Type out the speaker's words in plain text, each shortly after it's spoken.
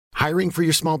Hiring for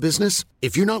your small business?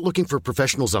 If you're not looking for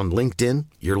professionals on LinkedIn,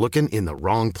 you're looking in the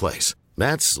wrong place.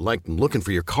 That's like looking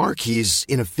for your car keys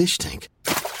in a fish tank.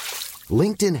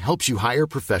 LinkedIn helps you hire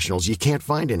professionals you can't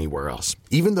find anywhere else,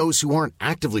 even those who aren't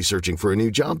actively searching for a new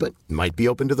job but might be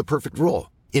open to the perfect role.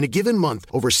 In a given month,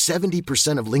 over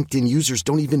 70% of LinkedIn users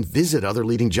don't even visit other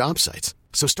leading job sites.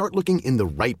 So start looking in the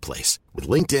right place. With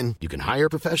LinkedIn, you can hire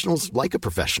professionals like a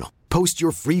professional. Post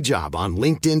your free job on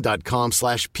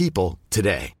linkedin.com/people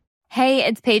today. Hey,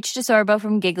 it's Paige DeSorbo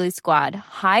from Giggly Squad.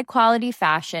 High quality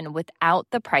fashion without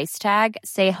the price tag.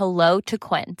 Say hello to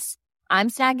Quince. I'm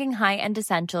snagging high-end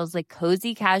essentials like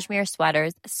cozy cashmere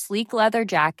sweaters, sleek leather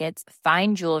jackets,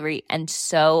 fine jewelry, and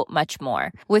so much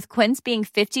more. With Quince being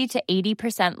 50 to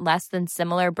 80% less than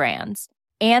similar brands.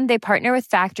 And they partner with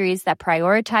factories that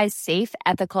prioritize safe,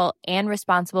 ethical, and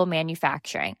responsible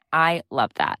manufacturing. I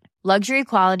love that. Luxury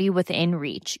quality within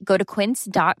reach. Go to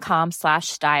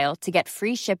quince.com/style to get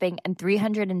free shipping and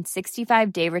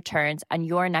 365-day returns on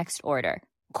your next order.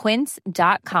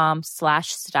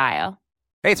 Quince.com/style.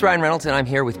 Hey, it's Ryan Reynolds, and I'm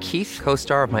here with Keith,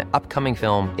 co-star of my upcoming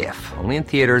film, If, only in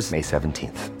theaters May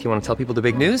 17th. Do you want to tell people the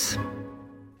big news?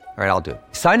 All right, I'll do it.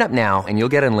 Sign up now and you'll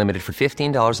get unlimited for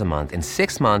 $15 a month and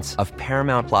 6 months of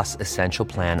Paramount Plus Essential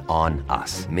Plan on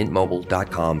us.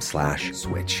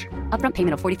 MintMobile.com/switch. Upfront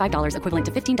payment of $45 equivalent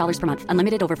to $15 per month.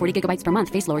 Unlimited over 40 gigabytes per month.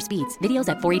 Face lower speeds. Videos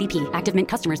at 480p. Active Mint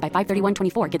customers by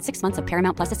 531.24 get 6 months of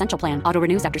Paramount Plus Essential Plan. Auto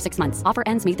renews after 6 months. Offer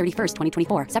ends May 31st,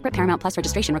 2024. Separate Paramount Plus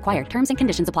registration required. Terms and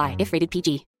conditions apply if rated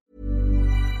PG.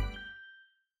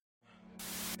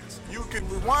 You can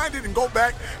rewind it and go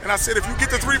back. And I said, if you get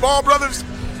the 3 Ball brothers,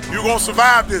 you're going to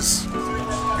survive this.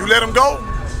 You let them go,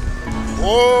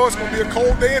 oh, it's going to be a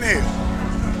cold day in hell.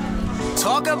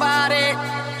 Talk about it.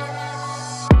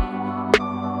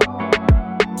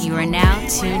 You are now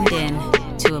tuned in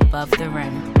to Above the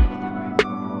Rim.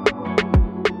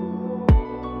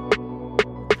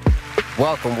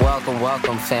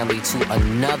 Welcome, family, to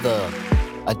another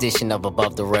edition of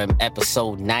Above the Rim,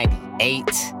 episode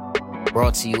 98.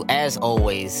 Brought to you, as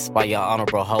always, by your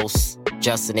honorable host,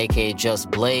 Justin, a.k.a. Just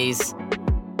Blaze.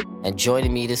 And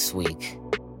joining me this week,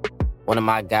 one of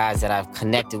my guys that I've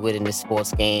connected with in this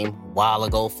sports game a while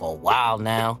ago, for a while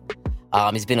now.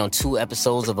 He's been on 2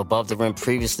 episodes of Above the Rim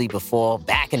previously before,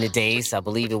 back in the days. I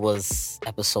believe it was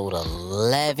episode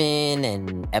 11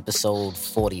 and episode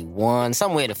 41.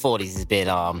 Somewhere in the 40s he's been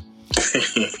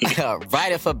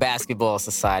writer for Basketball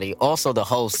Society, also the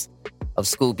host of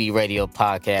Scoop B Radio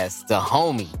Podcast, the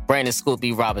homie, Brandon Scoop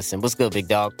B Robinson. What's good, big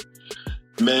dog?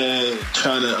 Man,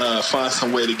 trying to find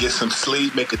some way to get some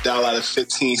sleep, make $1 out of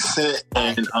 15 cents,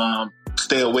 and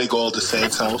stay awake all at the same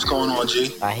time. What's going on,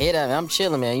 G? I hear that. I'm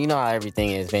chilling, man. You know how everything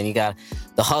is, man. You got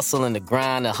the hustle and the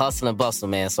grind, the hustle and bustle,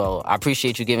 man. So I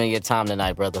appreciate you giving your time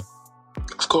tonight, brother.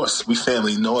 Of course. We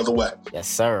family. No other way. Yes,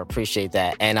 sir. Appreciate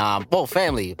that. And,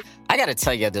 family, I got to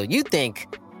tell you, dude,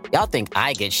 y'all think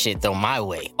I get shit thrown my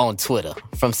way on Twitter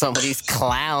from some of these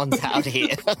clowns out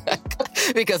here.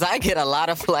 Because I get a lot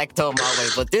of flack thrown my way.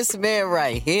 But this man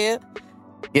right here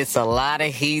gets a lot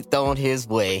of heat thrown his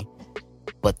way,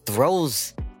 but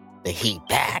throws the heat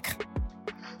back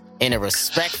in a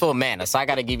respectful manner. So I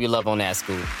got to give you love on that,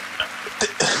 Scoop.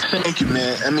 Thank you,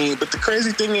 man. I mean, but the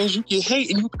crazy thing is you get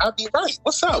hate and I'll be right.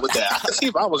 What's up with that? I can see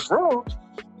if I was wrong.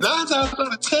 9 times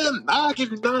out of 10, I'll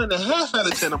give you 9.5 out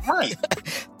of 10. I'm right.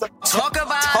 Talk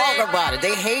about it.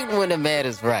 They hating when the man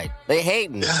is right. They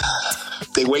hating.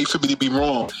 They wait for me to be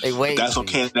wrong. They wait. That's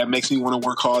okay. That makes me want to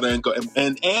work harder and go.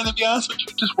 And to be honest with you,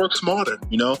 just work smarter.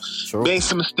 You know, True. Make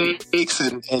some mistakes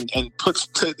and getting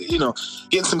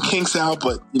some kinks out.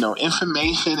 But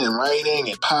information and writing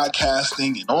and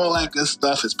podcasting and all that good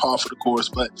stuff is par for the course.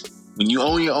 But when you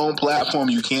own your own platform,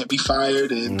 you can't be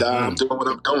fired. And I'm doing what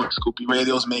I'm doing. Scoop B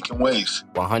Radio's making waves.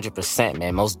 100%,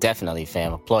 man. Most definitely,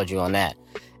 fam. Applaud you on that.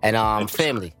 And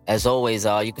family, as always,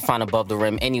 you can find Above the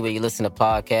Rim anywhere you listen to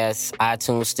podcasts: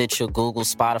 iTunes, Stitcher, Google,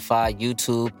 Spotify,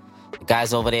 YouTube. The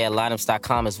guys over there at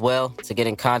lineups.com as well. To get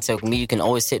in contact with me, you can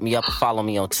always hit me up and follow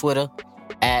me on Twitter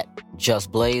at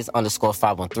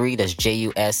JustBlaze_513. That's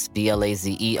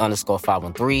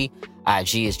JUSBLAZE_513.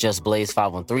 IG is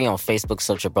JustBlaze513. On Facebook,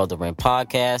 search Above the Rim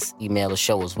Podcast. Email the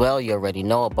show as well. You already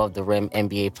know, Above the Rim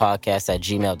NBA Podcast at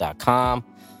gmail.com.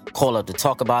 Call up to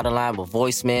talk about a line with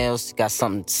voicemails. Got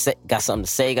something to say,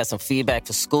 got some feedback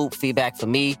for Scoop, feedback for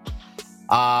me.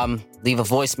 Leave a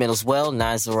voicemail as well,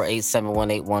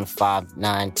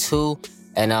 908-718-1592.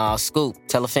 And Scoop,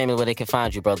 tell the family where they can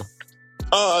find you, brother.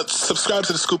 Subscribe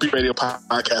to the Scoop B Radio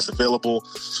podcast, available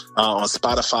on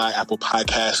Spotify, Apple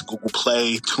Podcasts, Google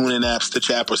Play, TuneIn app, Stitch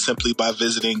app, or simply by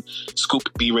visiting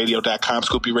scoopbradio.com.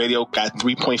 Scoop B Radio got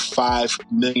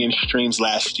 3.5 million streams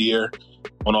last year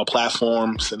on all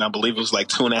platforms, and I believe it was like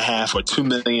 2.5 or 2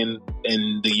 million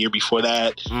in the year before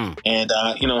that. And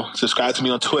subscribe to me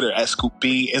on Twitter at Scoop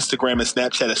B, Instagram and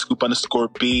Snapchat at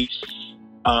Scoop_B.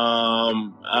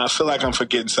 I feel like I'm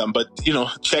forgetting something, but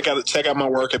check out my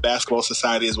work at Basketball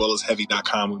Society as well as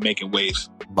Heavy.com. We're making waves.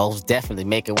 Most definitely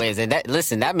making waves. And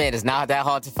that man is not that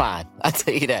hard to find. I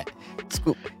tell you that.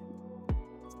 Scoop.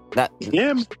 Not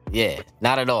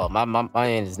at all. My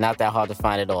man is not that hard to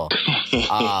find at all.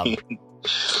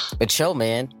 But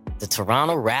man, the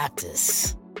Toronto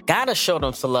Raptors. Gotta show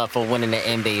them some love for winning the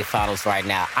NBA Finals right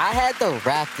now. I had the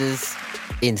Raptors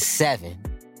in 7.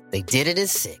 They did it in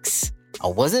 6. I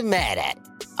wasn't mad at it.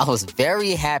 I was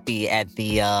very happy at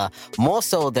the, more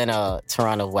so than a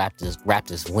Toronto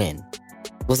Raptors win,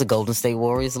 was a Golden State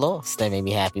Warriors loss. That made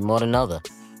me happy more than another.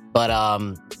 But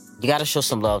you got to show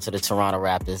some love to the Toronto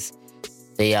Raptors.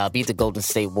 They beat the Golden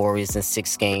State Warriors in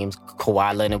 6 games.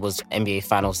 Kawhi Leonard was NBA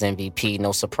Finals MVP.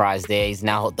 No surprise there. He's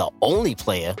now the only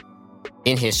player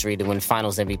in history to win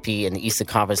Finals MVP in the Eastern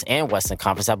Conference and Western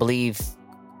Conference. I believe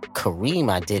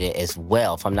Kareem did it as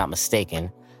well, if I'm not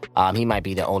mistaken. He might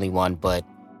be the only one, but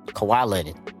Kawhi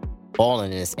Leonard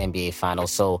balling in this NBA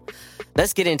Finals. So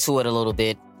let's get into it a little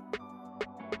bit.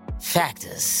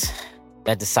 Factors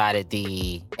that decided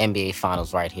the NBA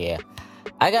Finals right here.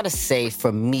 I got to say,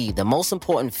 for me, the most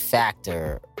important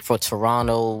factor for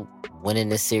Toronto winning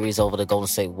this series over the Golden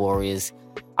State Warriors,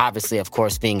 obviously, of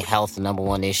course, being health, the number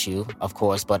one issue, of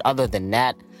course. But other than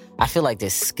that, I feel like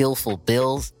their skillful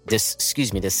bigs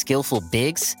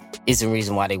is the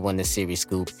reason why they won this series,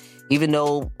 Scoop. Even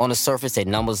though on the surface their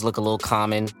numbers look a little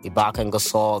common, Ibaka and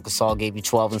Gasol gave you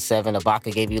 12 and 7,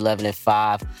 Ibaka gave you 11 and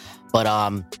 5. But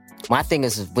my thing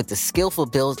is with the skillful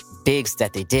bigs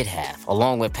that they did have,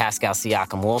 along with Pascal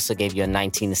Siakam, who also gave you a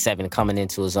 19 and 7 coming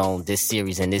into his own this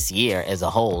series and this year as a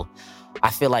whole.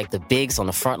 I feel like the bigs on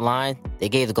the front line, they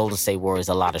gave the Golden State Warriors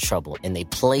a lot of trouble, and they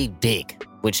played big,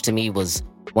 which to me was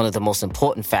one of the most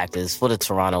important factors for the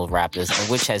Toronto Raptors, and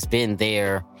which has been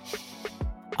their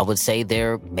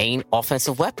main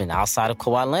offensive weapon outside of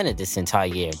Kawhi Leonard this entire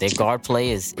year. Their guard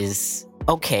play is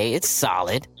okay, it's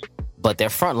solid, but their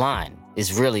front line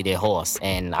is really their horse.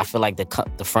 And I feel like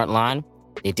the front line,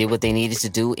 they did what they needed to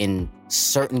do in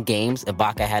certain games.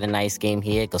 Ibaka had a nice game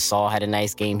here. Gasol had a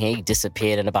nice game here. He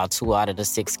disappeared in about 2 out of the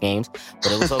 6 games,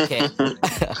 but it was okay. I'm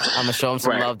going to show him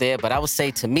some love there. But I would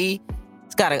say, to me,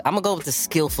 I'm going to go with the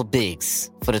skillful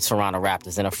bigs for the Toronto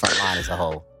Raptors and the front line as a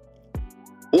whole.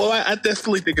 Well, I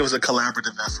definitely think it was a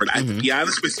collaborative effort. To be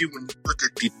honest with you, when you look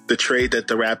at the trade that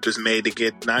the Raptors made to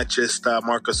get not just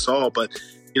Marc Gasol, but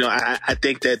I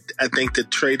think the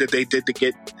trade that they did to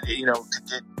get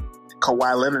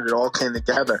Kawhi Leonard, it all came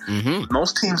together.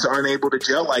 Most teams aren't able to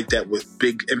gel like that with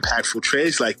big, impactful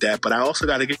trades like that. But I also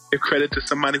got to give credit to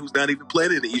somebody who's not even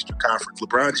played in the Eastern Conference,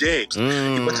 LeBron James. He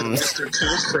went to the Western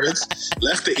Conference,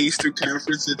 left the Eastern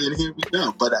Conference, and then here we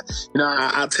go. But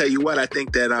I'll tell you what, I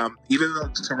think that even though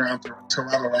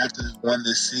Toronto Raptors won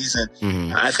this season,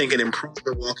 I think an improved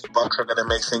Milwaukee Bucks are going to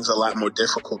make things a lot more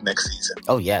difficult next season.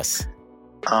 Oh yes.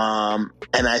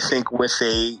 And I think with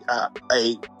a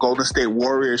Golden State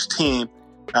Warriors team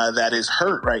that is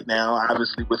hurt right now,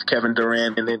 obviously with Kevin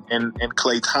Durant and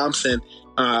Klay Thompson,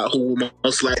 who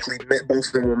most likely, both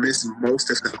of them will miss most,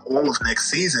 if not all, of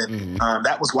next season.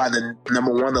 That was why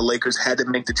number one, the Lakers had to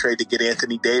make the trade to get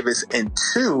Anthony Davis, and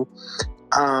 2,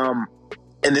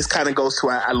 and this kind of goes to,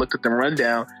 I looked at the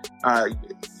rundown,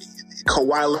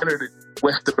 Kawhi Leonard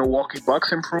with the Milwaukee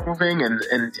Bucks improving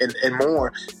and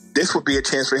more. This would be a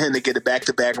chance for him to get a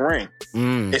back-to-back ring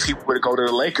if he were to go to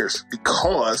the Lakers,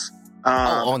 because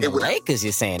on the Lakers,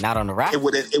 you're saying, not on the Raptors.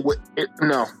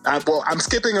 I'm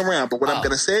skipping around, but what I'm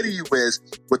going to say to you is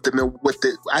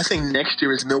I think next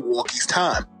year is Milwaukee's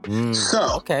time.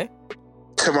 Okay.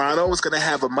 Toronto is going to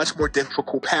have a much more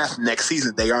difficult path next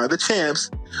season. They are the champs,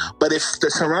 but if the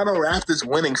Toronto Raptors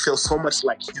winning feels so much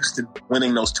like Houston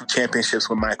winning those 2 championships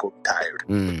when Michael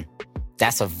retired.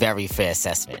 That's a very fair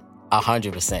assessment.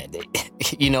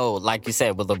 100%. Like you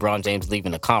said, with LeBron James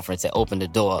leaving the conference, it opened the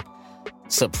door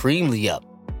supremely up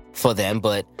for them.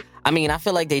 But I mean, I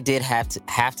feel like they did have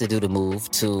to do the move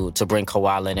to bring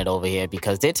Kawhi Leonard over here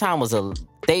because their time was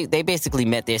they basically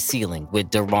met their ceiling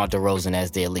with DeMar DeRozan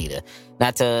as their leader.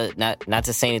 Not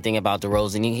to say anything about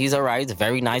DeRozan, he's all right, he's a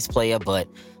very nice player, but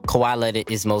Kawhi Leonard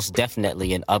is most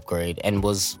definitely an upgrade and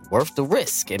was worth the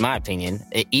risk, in my opinion.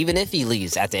 Even if he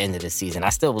leaves at the end of the season, I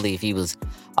still believe he was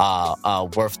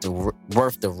worth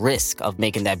the risk of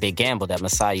making that big gamble that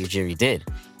Masai Ujiri did.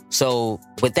 So,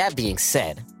 with that being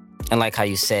said, and like how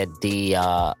you said,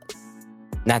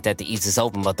 not that the East is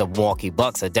open, but the Milwaukee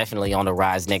Bucks are definitely on the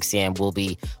rise next year and will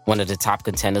be one of the top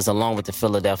contenders, along with the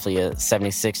Philadelphia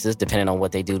 76ers, depending on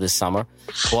what they do this summer.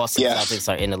 Boston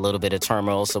Celtics are in a little bit of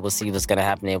turmoil, so we'll see what's going to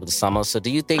happen there with the summer. So do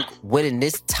you think winning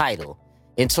this title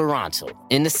in Toronto,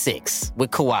 in the 6,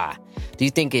 with Kawhi, do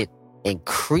you think it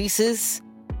increases?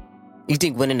 You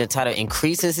think winning the title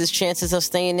increases his chances of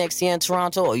staying next year in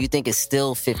Toronto, or you think it's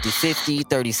still 50-50,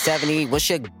 30-70? What's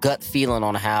your gut feeling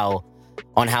on how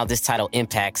this title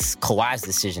impacts Kawhi's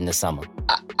decision this summer?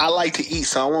 I like to eat,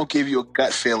 so I won't give you a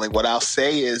gut feeling. What I'll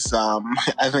say is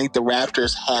I think the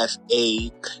Raptors have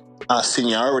a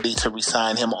seniority to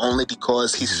re-sign him only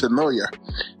because he's familiar.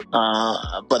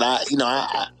 But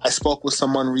I spoke with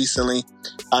someone recently.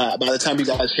 By the time you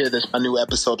guys hear this, my new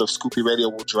episode of Scoopy Radio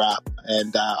will drop,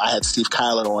 and I had Steve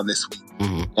Kyler on this week,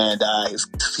 and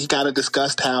he kind of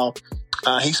discussed how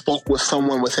he spoke with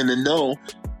someone within the know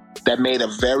that made a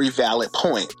very valid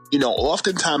point.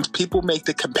 Oftentimes people make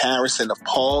the comparison of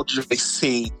Paul George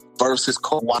versus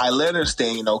Kawhi Leonard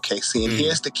staying in OKC. And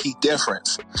here's the key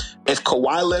difference. If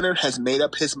Kawhi Leonard has made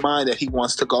up his mind that he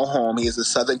wants to go home, he is a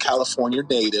Southern California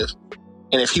native,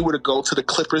 and if he were to go to the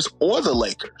Clippers or the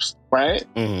Lakers, right?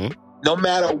 No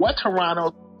matter what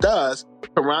Toronto does,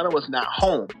 Toronto is not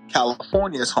home.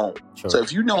 California is home. Sure. So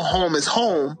if you know home is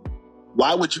home,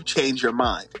 why would you change your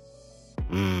mind?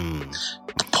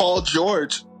 Paul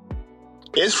George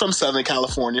is from Southern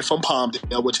California, from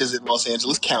Palmdale, which is in Los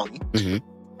Angeles County.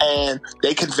 And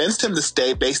they convinced him to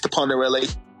stay based upon the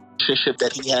relationship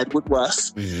that he had with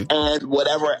Russ and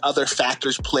whatever other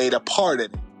factors played a part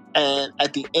in it. And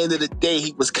at the end of the day,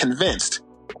 he was convinced.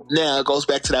 Now, it goes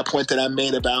back to that point that I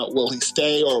made about will he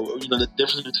stay, or the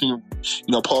difference between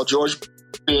Paul George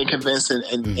being convinced and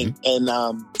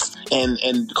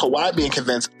Kawhi being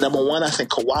convinced. Number one, I think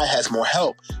Kawhi has more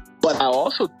help. But I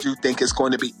also do think it's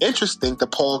going to be interesting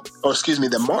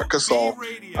the Marc Gasol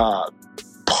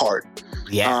part.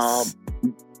 Yes.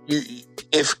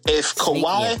 If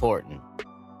Kawhi, important.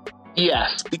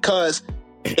 Yes, because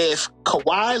if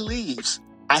Kawhi leaves,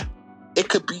 it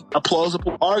could be a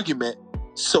plausible argument.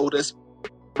 So does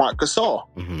Marc Gasol.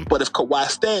 But if Kawhi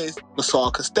stays,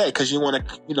 Gasol could stay because you want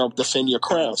to, defend your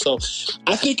crown. So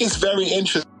I think it's very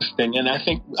interesting. And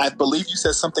I believe you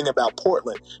said something about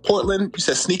Portland. You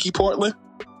said sneaky Portland?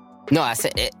 No, I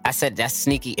said that's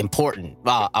sneaky important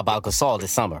about Gasol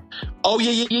this summer. Oh,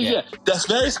 yeah. That's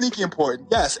very sneaky important,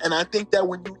 yes. And I think that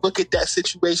when you look at that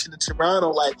situation in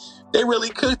Toronto, they really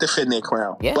could defend their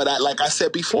crown. Yeah. But like I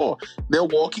said before,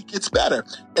 Milwaukee gets better,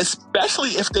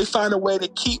 especially if they find a way to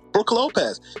keep Brook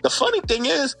Lopez. The funny thing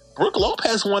is, Brook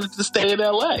Lopez wanted to stay in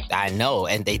L.A. I know,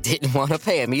 and they didn't want to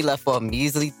pay him. He left for a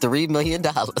measly $3 million.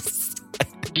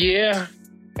 Yeah.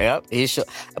 Yep, he should.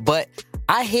 But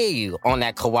I hear you on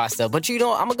that Kawhi stuff, but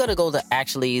I'm going to go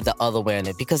the other way on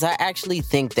it, because I actually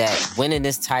think that winning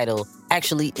this title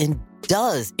actually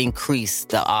does increase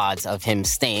the odds of him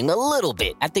staying a little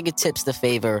bit. I think it tips the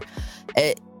favor,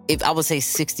 if I would say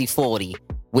 60-40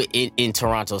 in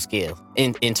Toronto's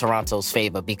in Toronto's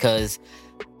favor, because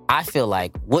I feel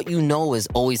like what is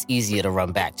always easier to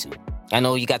run back to. I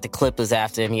know you got the Clippers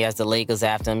after him. He has the Lakers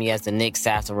after him. He has the Knicks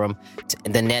after him.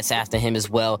 The Nets after him as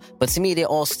well. But to me, they're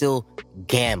all still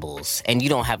gambles. And you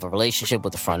don't have a relationship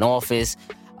with the front office.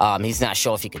 He's not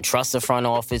sure if he can trust the front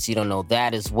office. You don't know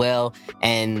that as well.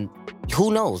 And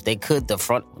who knows? They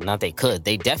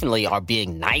definitely are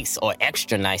being nice or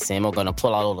extra nice to him, or going to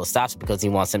pull out all the stops because he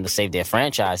wants them to save their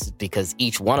franchises, because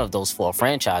each one of those 4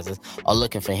 franchises are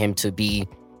looking for him to be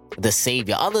the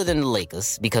savior, other than the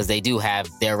Lakers, because they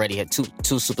already had two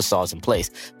superstars in place.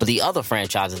 But the other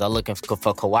franchises are looking for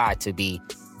Kawhi to be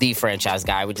the franchise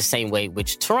guy, with the same way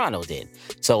which Toronto did.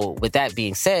 So with that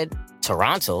being said,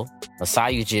 Toronto,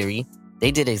 Masai Ujiri, they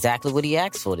did exactly what he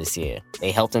asked for this year.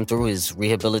 They helped him through his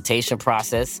rehabilitation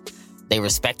process. They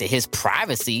respected his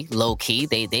privacy, low-key.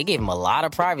 They gave him a lot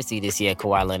of privacy this year,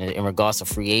 Kawhi Leonard, in regards to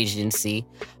free agency.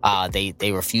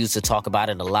 They refused to talk about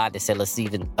it a lot. They said, let's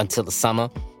leave it until the summer.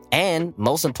 And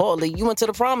most importantly, you went to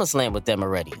the promised land with them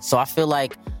already. So I feel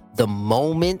like the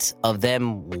moment of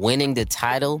them winning the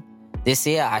title this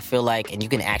year, I feel like, and you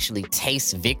can actually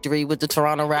taste victory with the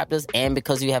Toronto Raptors, and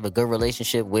because you have a good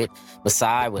relationship with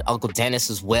Masai, with Uncle Dennis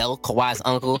as well, Kawhi's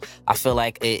uncle, I feel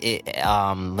like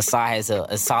Masai has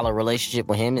a solid relationship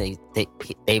with him.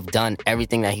 They've done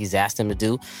everything that he's asked them to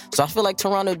do. So I feel like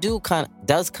Toronto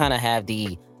does kind of have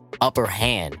the upper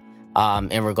hand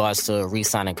in regards to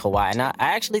re-signing Kawhi. And I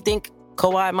actually think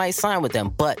Kawhi might sign with them,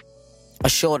 but a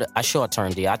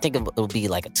short-term deal. I think it will be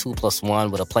like a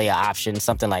 2+1 with a player option,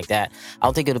 something like that. I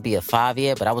don't think it'll be a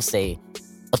 5-year, but I would say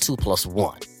a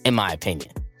 2+1, in my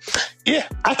opinion. Yeah,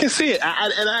 I can see it.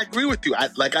 And I agree with you.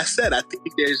 Like I said, I think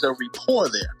there's a rapport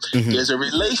there. Mm-hmm. There's a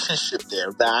relationship there.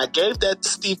 Now, I gave that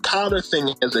Steve Connor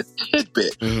thing as a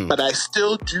tidbit, but I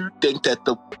still do think that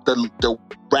the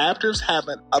Raptors have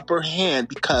an upper hand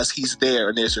because he's there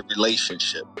and there's a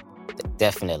relationship.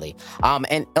 Definitely.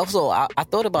 And also, I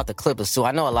thought about the Clippers, too.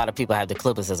 I know a lot of people have the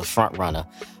Clippers as a front runner,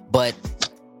 but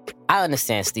I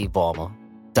understand Steve Ballmer,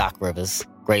 Doc Rivers,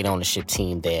 great ownership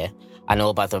team there. I know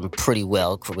about them pretty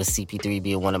well, with CP3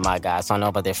 being one of my guys, so I know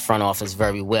about their front office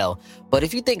very well. But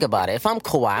if you think about it, if I'm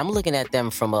Kawhi, I'm looking at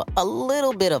them from a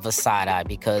little bit of a side eye,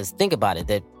 because think about it,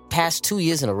 the past 2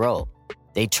 years in a row,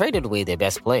 they traded away their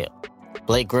best player.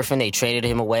 Blake Griffin, they traded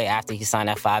him away after he signed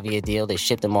that 5-year deal. They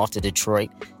shipped him off to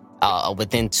Detroit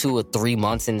within 2 or 3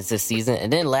 months into the season.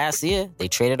 And then last year, they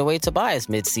traded away Tobias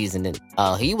mid-season. And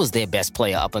he was their best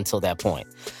player up until that point.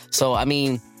 So, I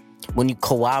mean, when you're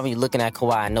looking at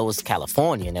Kawhi, I know it's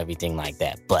California and everything like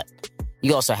that. But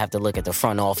you also have to look at the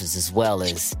front office as well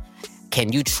as,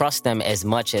 can you trust them as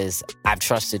much as I've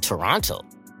trusted Toronto?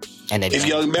 And if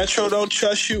Young Metro don't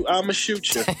trust you, I'ma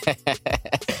shoot you.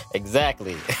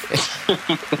 Exactly.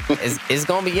 It's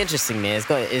gonna be interesting, man.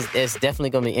 It's definitely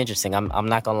gonna be interesting. I'm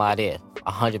not gonna lie there,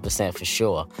 100% for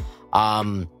sure.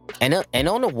 And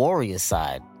on the Warriors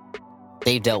side,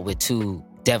 they've dealt with 2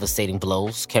 devastating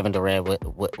blows. Kevin Durant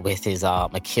with his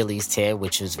Achilles tear,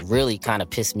 which has really kind of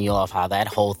pissed me off how that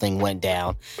whole thing went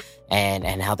down,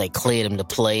 and how they cleared him to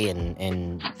play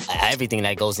and everything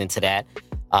that goes into that.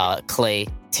 Clay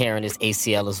tearing his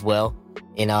ACL as well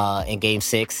in Game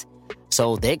 6.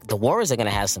 So the Warriors are going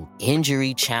to have some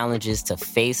injury challenges to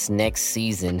face next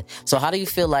season. So how do you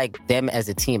feel like them as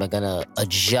a team are going to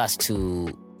adjust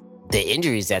to the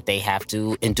injuries that they have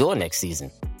to endure next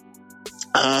season?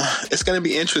 It's going to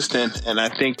be interesting, and I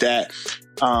think that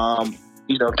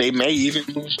they may even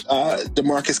lose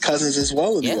DeMarcus Cousins as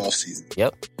well in the offseason.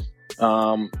 Yep.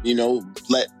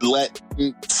 Let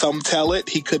some tell it.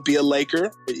 He could be a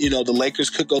Laker. The Lakers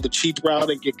could go the cheap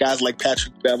route and get guys like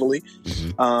Patrick Beverley,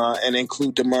 and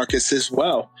include DeMarcus as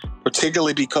well.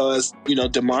 Particularly because,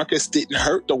 DeMarcus didn't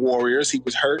hurt the Warriors. He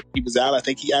was hurt. He was out. I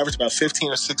think he averaged about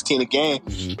 15 or 16 a game.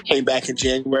 Came back in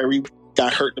January,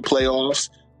 got hurt in the playoffs,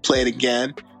 played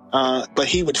again. But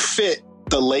he would fit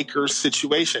the Lakers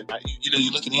situation.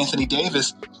 You look at Anthony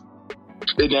Davis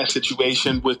in that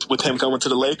situation with him going to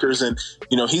the Lakers, and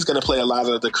he's going to play a lot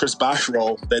of the Chris Bosh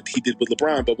role that he did with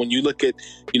LeBron. But when you look at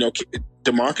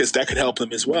DeMarcus, that could help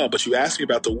him as well. But you asked me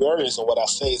about the Warriors, and what I'll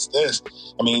say is this: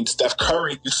 I mean, Steph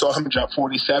Curry, you saw him drop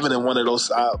 47 in one of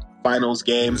those finals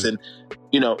games, and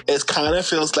it kind of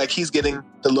feels like he's getting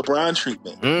the LeBron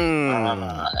treatment.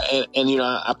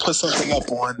 I put something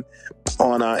up on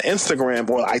Instagram.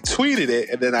 Well, I tweeted it,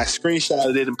 and then I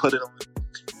screenshotted it and put it on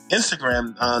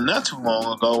Instagram not too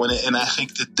long ago, and I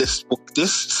think that this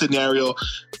scenario,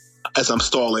 as I'm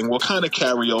stalling, will kind of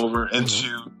carry over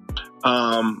into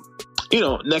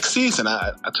next season.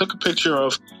 I took a picture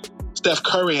of Steph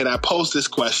Curry and I posed this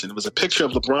question. It was a picture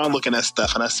of LeBron looking at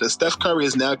Steph, and I said, Steph Curry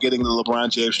is now getting the LeBron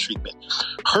James treatment.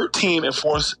 Hurt team and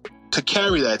forced to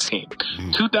carry that team.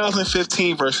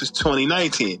 2015 versus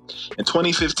 2019. In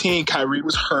 2015, Kyrie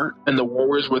was hurt and the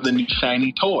Warriors were the new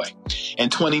shiny toy. In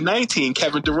 2019,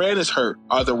 Kevin Durant is hurt.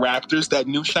 Are the Raptors that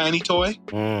new shiny toy?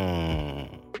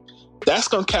 That's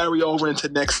going to carry over into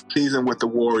next season with the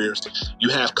Warriors. You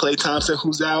have Klay Thompson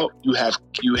who's out. You have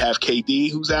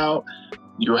KD who's out.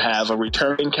 You have a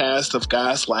returning cast of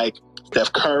guys like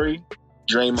Steph Curry,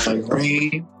 Draymond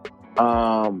Green,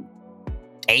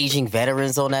 aging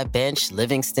veterans on that bench.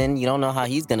 Livingston, you don't know how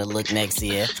he's going to look next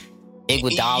year.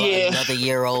 Iguodala, another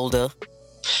year older.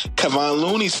 Kevon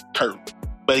Looney's hurt,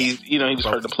 but he was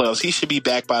hurt in the playoffs. He should be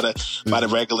back by the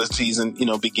regular season,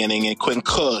 beginning. And Quinn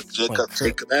Cook, Jacob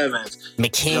Evans,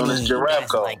 McKinney,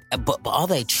 Jerebko. But are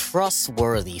they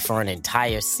trustworthy for an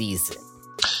entire season?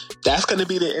 That's going to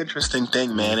be the interesting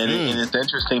thing, man. And it's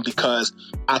interesting because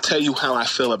I'll tell you how I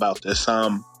feel about this.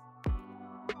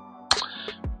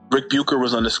 Rick Bucher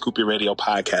was on the Scoopy Radio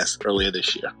podcast earlier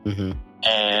this year.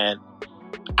 And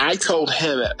I told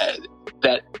him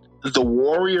that the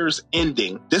Warriors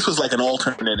ending, this was like an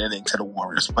alternate ending to the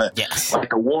Warriors, but yes, like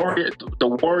the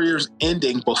Warriors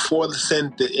ending before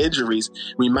the injuries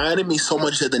reminded me so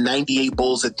much of the 98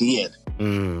 Bulls at the end.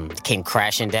 Came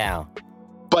crashing down.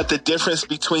 But the difference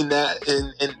between that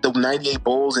and the 98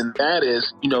 Bulls and that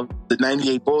is, the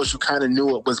 98 Bulls, you kind of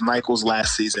knew it was Michael's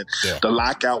last season. Yeah. The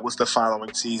lockout was the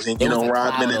following season.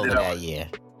 Rodman ended up.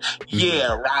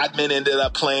 Yeah, Rodman ended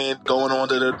up going on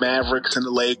to the Mavericks and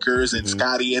the Lakers, and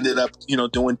Scottie ended up,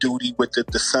 doing duty with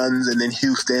the Suns and then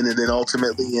Houston and then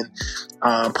ultimately in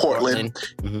Portland.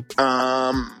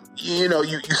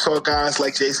 You saw guys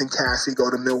like Jason Cassey go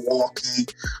to Milwaukee.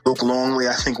 Luke Longley,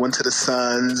 I think, went to the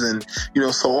Suns, and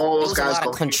so all those guys. A lot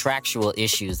of contractual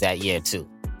issues that year too.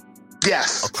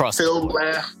 Yes, across Phil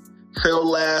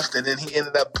left, and then he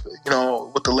ended up,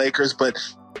 with the Lakers. But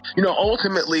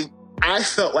ultimately, I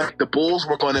felt like the Bulls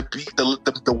were going to be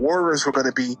the Warriors were going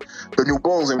to be the new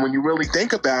Bulls, and when you really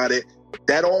think about it,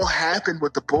 that all happened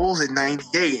with the Bulls in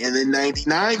 '98, and then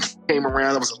 '99 came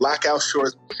around. It was a lockout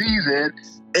short season.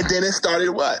 And then it started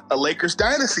a Lakers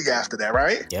dynasty after that,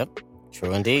 right? Yep,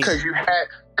 true indeed. Because you had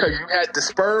the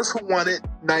Spurs who won it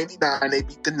 '99. They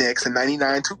beat the Knicks in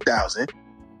 '99, 2000,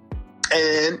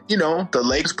 and the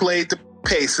Lakers played the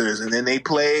Pacers, and then they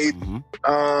played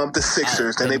the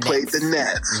Sixers, then they played the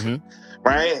Nets,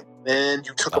 right? And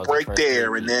you took a break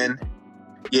there, and then.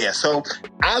 Yeah, so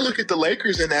I look at the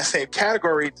Lakers in that same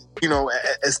category,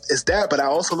 as that, but I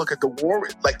also look at the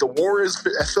Warriors. Like the Warriors,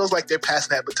 it feels like they're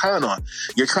passing that baton on.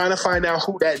 You're trying to find out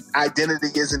who that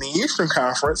identity is in the Eastern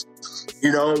Conference.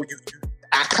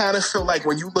 I kind of feel like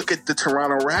when you look at the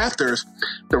Toronto Raptors,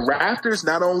 the Raptors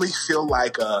not only feel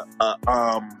like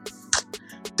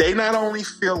they not only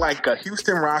feel like a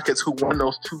Houston Rockets who won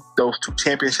those two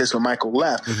championships when Michael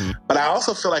left, but I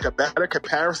also feel like a better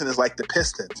comparison is like the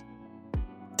Pistons.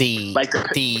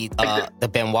 The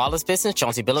Ben Wallace business,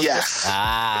 Chauncey Billups? Yes.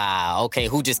 Okay.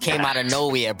 Who just came out of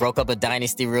nowhere, broke up a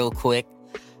dynasty real quick.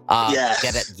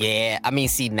 Yes. Yeah. I mean,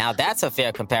 see, now that's a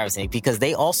fair comparison because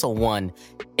they also won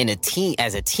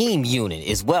as a team unit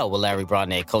as well with Larry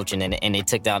Broadnet coaching, and they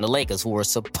took down the Lakers, who were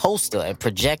supposed to and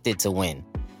projected to win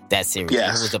that series.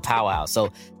 Yes. It was the powerhouse.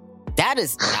 So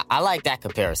I like that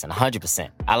comparison,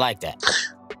 100%. I like that.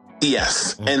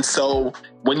 Yes, and so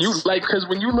when you because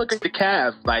when you look at the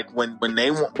Cavs, like when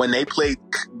they played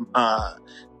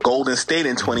Golden State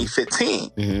in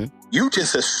 2015, you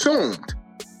just assumed,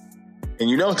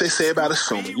 and you know what they say about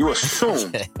assuming. You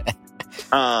assumed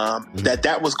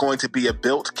that was going to be a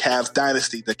built Cavs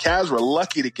dynasty. The Cavs were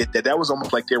lucky to get that. That was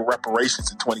almost like their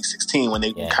reparations in 2016 when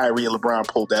Kyrie and LeBron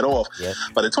pulled that off. Yep.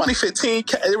 But in 2015,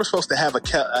 they were supposed to have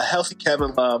a healthy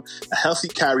Kevin Love, a healthy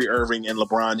Kyrie Irving, and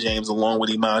LeBron James, along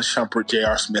with Iman Shumpert,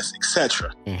 J.R. Smith,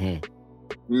 etc.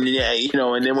 Yeah,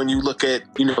 and then when you look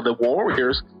at the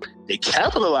Warriors, they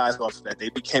capitalized off of that. They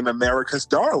became America's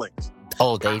darlings.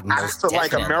 Oh, they most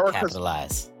definitely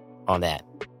capitalized on that.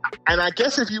 And I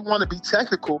guess if you want to be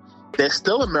technical, they're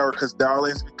still America's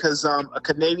darlings because a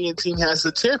Canadian team has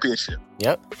the championship.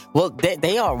 Yep. Well,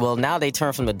 they are. Well, now they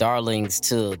turn from the darlings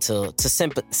to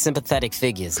sympathetic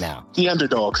figures now. The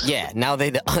underdogs. Yeah, now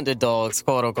they're the underdogs,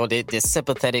 quote unquote. They're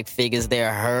sympathetic figures.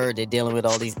 They're hurt. They're dealing with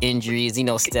all these injuries.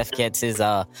 Steph gets his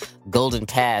golden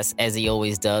pass, as he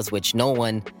always does, which no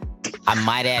one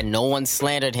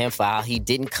slandered him for how he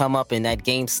didn't come up in that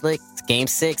game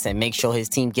 6 and make sure his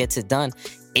team gets it done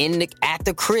at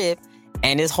the crib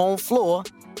and his home floor.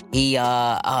 He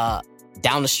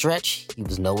down the stretch, he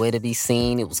was nowhere to be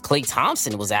seen. It was Klay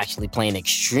Thompson was actually playing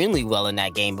extremely well in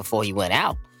that game before he went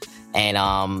out. And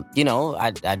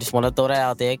I just want to throw that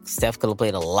out there. Steph could have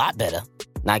played a lot better,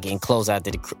 not getting close at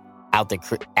the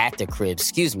crib,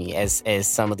 as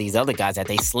some of these other guys that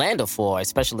they slander for,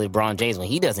 especially LeBron James when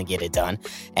he doesn't get it done,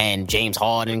 and James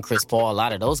Harden, Chris Paul, a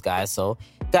lot of those guys. So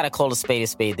gotta call a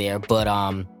spade there.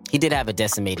 But he did have a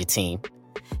decimated team.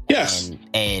 Yes,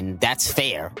 and that's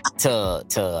fair to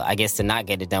I guess to not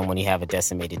get it done when you have a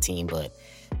decimated team. But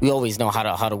we always know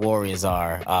how the Warriors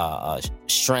are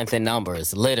strength in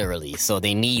numbers, literally. So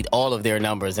they need all of their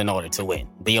numbers in order to win.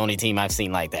 The only team I've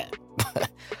seen like that.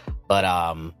 But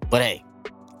hey,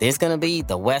 there's gonna be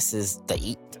the West is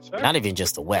not even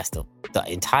just the West. The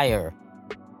entire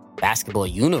basketball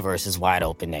universe is wide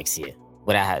open next year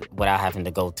without having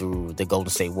to go through the Golden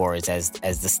State Warriors as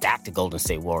the stacked Golden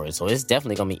State Warriors. So it's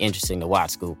definitely gonna be interesting to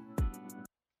watch, Scoop.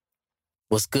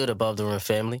 What's good, Above the Rim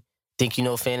family? Think you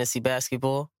know fantasy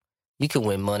basketball? You can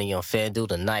win money on FanDuel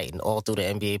tonight and all through the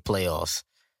NBA playoffs.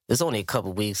 There's only a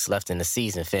couple weeks left in the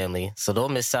season, family, so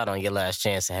don't miss out on your last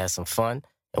chance to have some fun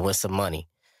and win some money.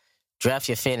 Draft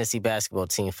your fantasy basketball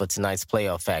team for tonight's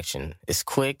playoff action. It's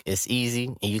quick, it's easy,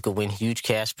 and you can win huge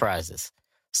cash prizes.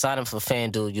 Sign up for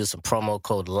FanDuel using promo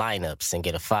code LINEUPS and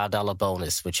get a $5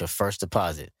 bonus with your first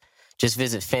deposit. Just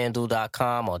visit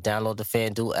FanDuel.com or download the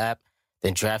FanDuel app,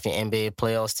 then draft your NBA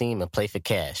playoffs team and play for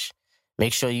cash.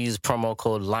 Make sure you use promo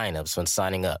code LINEUPS when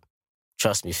signing up.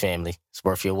 Trust me, family, it's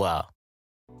worth your while.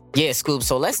 Yeah, Scoop,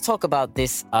 so let's talk about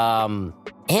this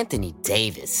Anthony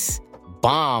Davis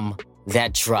bomb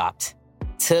that dropped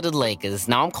to the Lakers.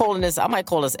 Now, I might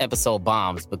call this episode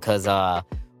Bombs because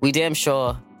we damn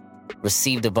sure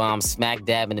received a bomb smack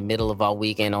dab in the middle of our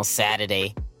weekend on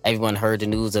Saturday. Everyone heard the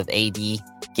news of AD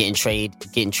getting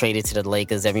traded to the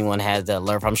Lakers. Everyone had the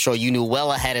alert. I'm sure you knew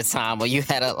well ahead of time, or you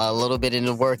had a little bit in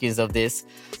the workings of this.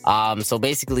 So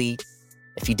basically,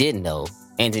 if you didn't know,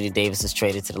 Anthony Davis is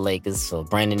traded to the Lakers for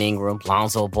Brandon Ingram,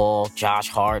 Lonzo Ball, Josh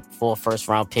Hart, 4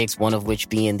 first-round picks, one of which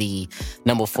being the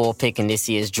number 4 pick in this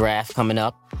year's draft coming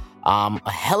up.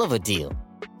 A hell of a deal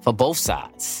for both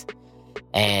sides.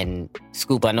 And,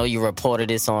 Scoop, I know you reported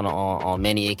this on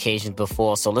many occasions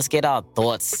before, so let's get our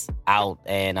thoughts out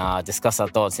and discuss our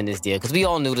thoughts in this deal, because we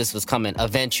all knew this was coming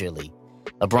eventually.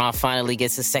 LeBron finally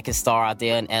gets his second star out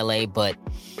there in L.A., but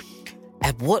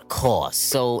at what cost?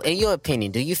 So, in your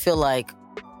opinion, do you feel like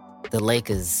the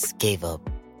Lakers gave up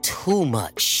too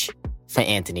much for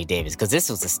Anthony Davis? Because this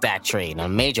was a stacked trade, a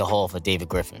major haul for David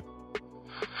Griffin.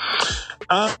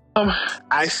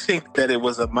 I think that it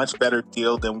was a much better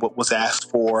deal than what was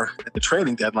asked for at the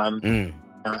trading deadline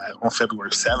on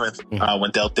February 7th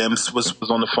when Dell Demps was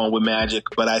on the phone with Magic.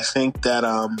 But I think that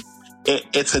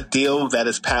it's a deal that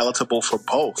is palatable for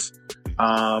both.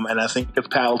 And I think it's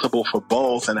palatable for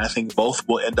both, and I think both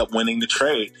will end up winning the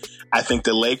trade. I think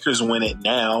the Lakers win it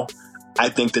now. I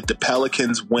think that the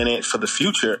Pelicans win it for the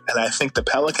future, and I think the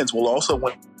Pelicans will also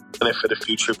win it for the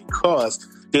future because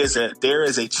there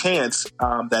is a chance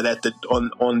that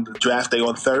on the draft day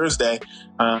on Thursday,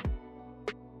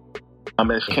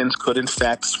 if Kings could in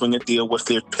fact swing a deal with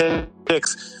their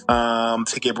picks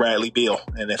to get Bradley Beal.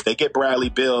 And if they get Bradley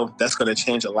Beal, that's going to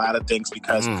change a lot of things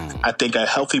because I think a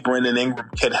healthy Brandon Ingram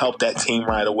can help that team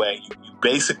right away. You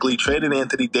basically traded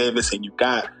Anthony Davis and you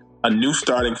got a new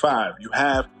starting 5. You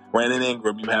have Brandon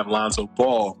Ingram, you have Lonzo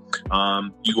Ball.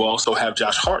 You also have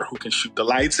Josh Hart, who can shoot the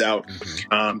lights out.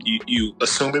 You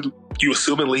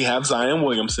assumedly have Zion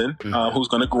Williamson, who's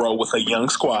going to grow with a young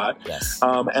squad. Yes.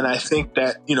 And I think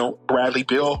that, Bradley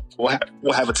Beal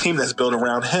will have a team that's built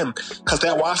around him because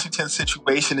that Washington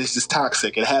situation is just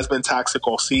toxic. It has been toxic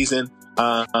all season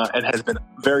and has been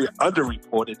very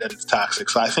underreported that it's toxic.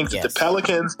 So I think that the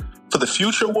Pelicans for the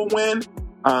future will win.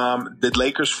 The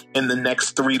Lakers in the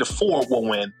next 3 to 4 will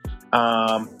win.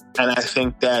 And I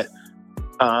think that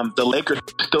the Lakers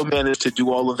still managed to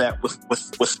do all of that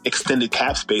with extended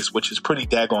cap space, which is pretty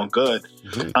daggone good.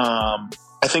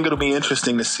 I think it'll be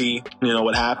interesting to see,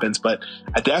 what happens. But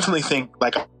I definitely think,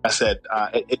 like I said,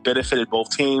 it benefited both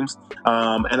teams.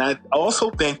 And I also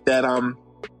think that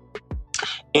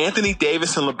Anthony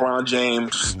Davis and LeBron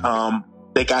James,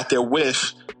 they got their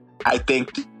wish. I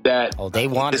think that they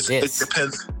wanted this. It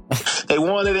depends. They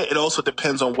wanted it. It also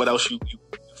depends on what else you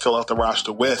fill out the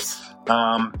roster with.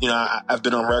 I've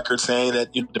been on record saying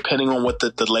that depending on what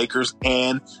the Lakers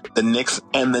and the Knicks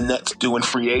and the Nets do in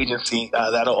free agency,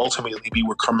 that'll ultimately be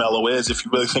where Carmelo is. If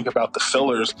you really think about the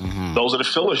fillers, those are the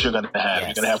fillers you're going to have. Yes.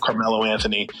 You're going to have Carmelo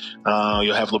Anthony.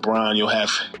 You'll have LeBron. You'll have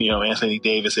Anthony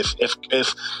Davis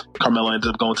if Carmelo ends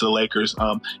up going to the Lakers.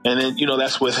 And then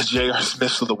that's where the J.R.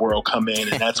 Smiths of the world come in,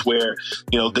 and that's where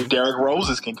the Derrick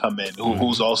Roses can come in,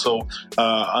 who's also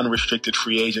unrestricted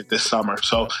free agent this summer.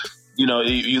 So.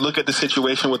 You look at the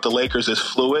situation with the Lakers as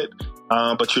fluid,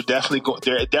 but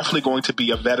they're definitely going to be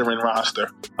a veteran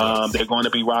roster. They're going to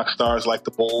be rock stars like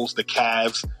the Bulls, the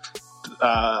Cavs,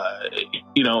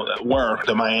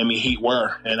 the Miami Heat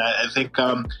were, and I think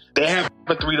they have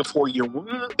a 3 to 4 year.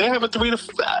 They have a 3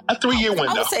 year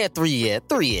window. I would say a 3 year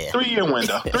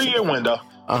window. 3 year window.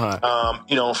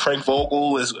 Frank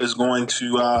Vogel is going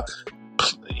to.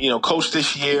 Coach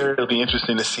this year. It'll be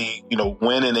interesting to see,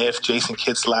 when and if Jason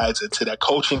Kidd slides into that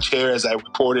coaching chair. As I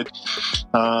reported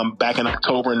back in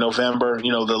October and November,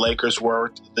 the Lakers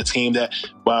were the team that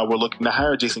were looking to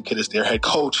hire Jason Kidd as their head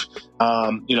coach.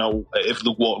 If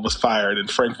Luke Walton was fired, and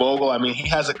Frank Vogel, he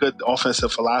has a good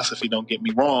offensive philosophy. Don't get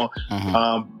me wrong.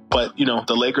 But,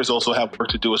 the Lakers also have work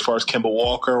to do as far as Kemba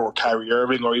Walker or Kyrie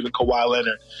Irving or even Kawhi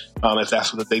Leonard, if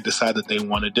that's what they decide that they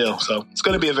want to do. So it's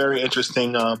going to be a very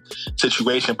interesting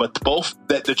situation. But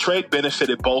the trade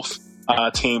benefited both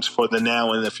teams for the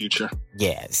now and the future.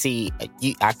 Yeah, see,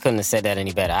 I couldn't have said that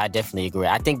any better. I definitely agree.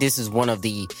 I think this is one of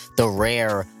the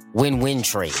rare win-win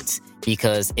trades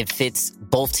because it fits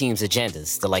both teams'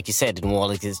 agendas. Like you said, the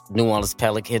New Orleans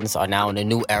Pelicans are now in a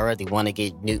new era. They want to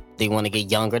get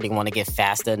younger. They want to get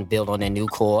faster and build on their new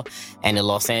core. And the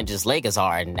Los Angeles Lakers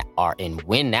are in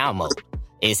win now mode.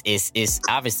 It's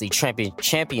obviously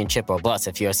championship or bust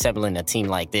if you're assembling a team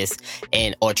like this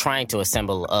or trying to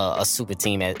assemble a super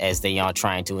team as they are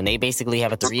trying to. And they basically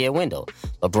have a 3-year window.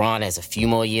 LeBron has a few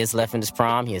more years left in his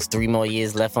prime. He has 3 more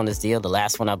years left on his deal. The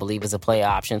last one, I believe, is a player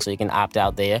option, so you can opt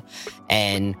out there.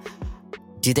 And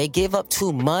do they give up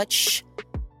too much?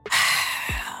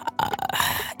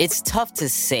 It's tough to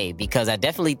say because I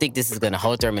definitely think this is going to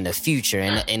hurt them in the future,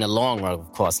 in the long run,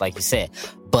 of course, like you said.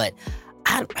 But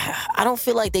I don't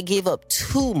feel like they gave up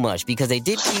too much because they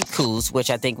did keep Kuz, which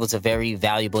I think was a very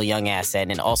valuable young asset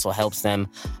and also helps them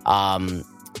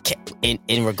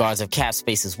in regards of cap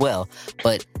space as well.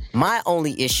 But my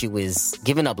only issue is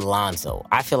giving up Lonzo.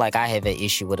 I feel like I have an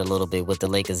issue with a little bit with the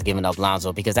Lakers giving up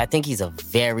Lonzo because I think he's a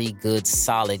very good,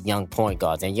 solid young point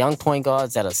guard. And young point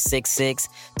guards that are 6'6",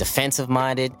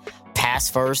 defensive-minded, pass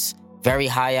first, very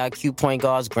high IQ point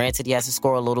guards. Granted, he has to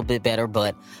score a little bit better,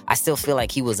 but I still feel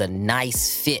like he was a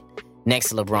nice fit next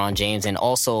to LeBron James and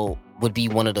also would be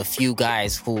one of the few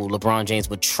guys who LeBron James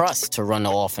would trust to run the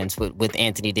offense with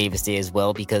Anthony Davis there as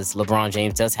well because LeBron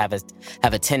James does have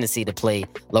a tendency to play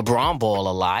LeBron ball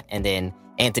a lot, and then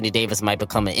Anthony Davis might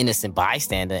become an innocent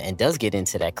bystander and does get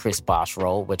into that Chris Bosh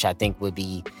role, which I think would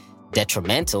be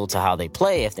detrimental to how they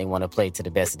play if they want to play to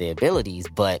the best of their abilities.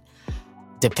 But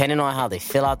depending on how they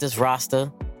fill out this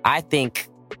roster, I think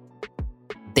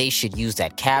they should use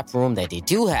that cap room that they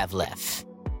do have left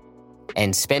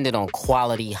and spend it on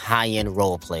quality, high-end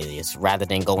role players rather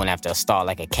than going after a star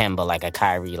like a Kemba, like a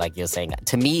Kyrie, like you're saying.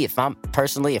 To me, if I'm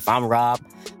Rob,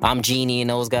 I'm Genie and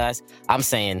those guys, I'm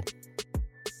saying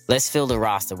let's fill the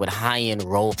roster with high-end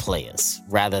role players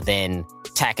rather than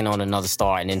tacking on another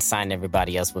star and then signing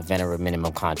everybody else with veteran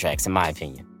minimum contracts, in my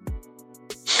opinion.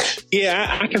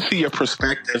 Yeah, I can see your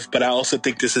perspective, but I also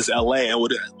think this is LA. And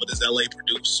what does LA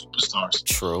produce? Superstars.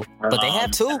 True. But they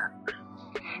have 2.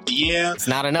 Yeah. It's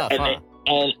not enough, and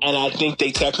I think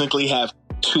they technically have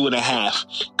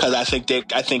 2.5 because I think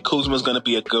Kuzma's going to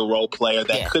be a good role player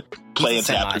that could play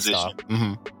into that position.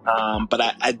 Mm-hmm. But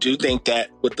I do think that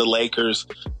with the Lakers,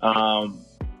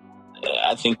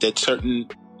 I think that certain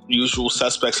usual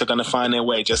suspects are going to find their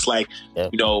way, just like,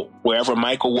 wherever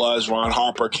Michael was, Ron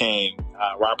Harper came,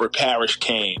 Robert Parrish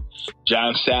came,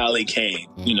 John Sally came.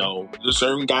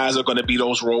 Certain guys are going to be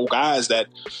those role guys that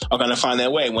are going to find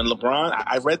their way. When LeBron,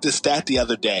 I read this stat the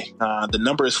other day, the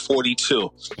number is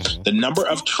 42. The number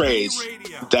of trades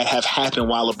that have happened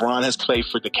while LeBron has played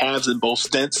for the Cavs in both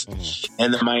stints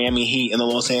and the Miami Heat and the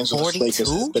Los Angeles Lakers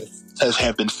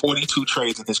have been 42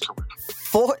 trades in his career.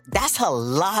 That's a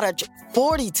lot of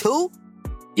 42?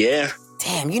 Yeah.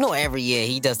 Damn, every year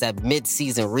he does that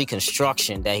mid-season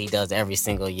reconstruction that he does every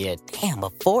single year. Damn,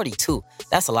 but 42,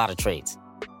 that's a lot of trades.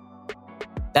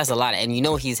 That's a lot. And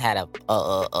he's had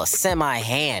a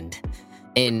semi-hand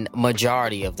in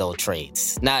majority of those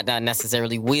trades. Not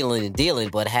necessarily wheeling and dealing,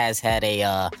 but has had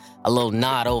a little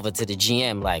nod over to the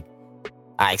GM like,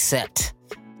 I accept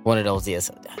one of those deals.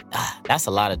 That's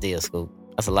a lot of deals, Scoop.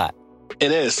 That's a lot.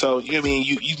 It is. So,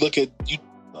 you look at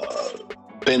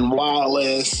Ben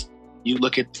Wallace, you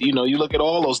look at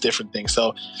all those different things.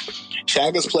 So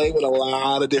Shaq has played with a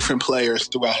lot of different players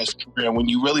throughout his career. And when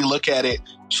you really look at it,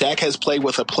 Shaq has played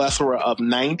with a plethora of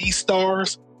 90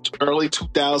 stars, early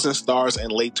 2000 stars,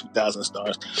 and late 2000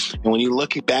 stars. And when you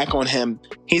look back on him,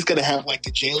 he's going to have like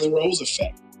the Jalen Rose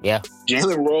effect. Yeah.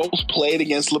 Jalen Rose played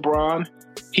against LeBron.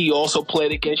 He also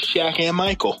played against Shaq and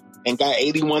Michael and got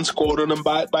 81 scored on him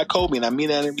by Kobe. And I mean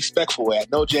that in a respectful way. I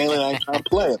know Jalen, I ain't trying to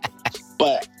play him.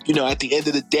 But, at the end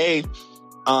of the day,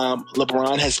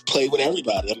 LeBron has played with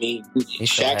everybody. I mean,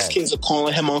 Shaq's kids are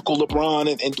calling him Uncle LeBron,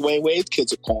 and Dwayne Wade's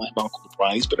kids are calling him Uncle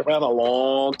LeBron. He's been around a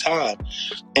long time.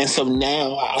 And so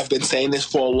now, I've been saying this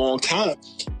for a long time,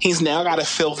 he's now got to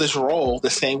fill this role the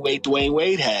same way Dwayne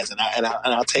Wade has. And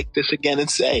I'll take this again and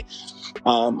say,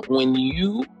 when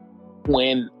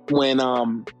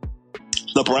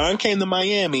LeBron came to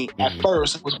Miami, at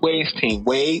first it was Wade's team.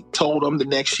 Wade told him the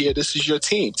next year, this is your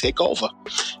team, take over.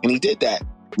 And he did that.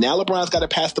 Now LeBron's got to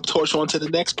pass the torch on to the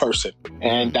next person.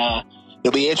 And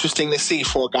it'll be interesting to see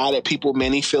for a guy that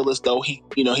many feel as though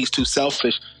he's too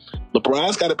selfish.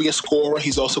 LeBron's got to be a scorer.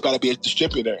 He's also got to be a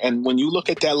distributor. And when you look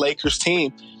at that Lakers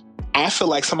team, I feel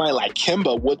like somebody like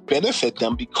Kemba would benefit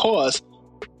them because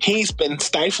he's been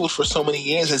stifled for so many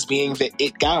years as being the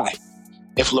it guy.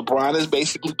 if LeBron is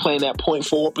basically playing that point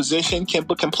forward position,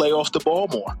 Kemba can play off the ball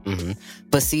more.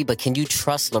 Mm-hmm. But can you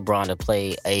trust LeBron to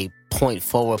play a point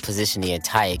forward position the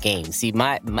entire game? See,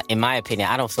 in my opinion,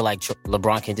 I don't feel like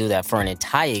LeBron can do that for an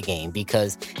entire game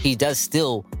because he does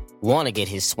still want to get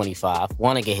his 25,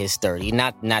 want to get his 30.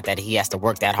 Not that he has to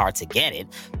work that hard to get it,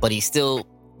 but he still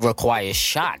requires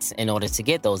shots in order to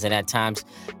get those. And at times,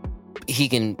 he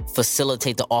can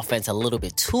facilitate the offense a little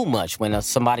bit too much when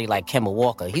somebody like Kemba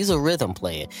Walker, he's a rhythm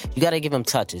player. You got to give him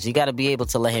touches. You got to be able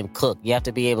to let him cook. You have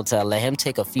to be able to let him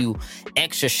take a few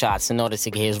extra shots in order to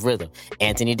get his rhythm.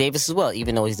 Anthony Davis as well,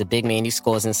 even though he's the big man, he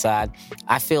scores inside.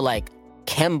 I feel like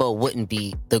Kemba wouldn't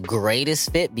be the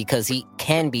greatest fit because he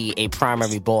can be a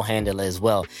primary ball handler as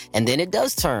well. And then it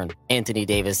does turn Anthony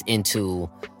Davis into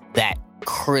that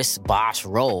Chris Bosh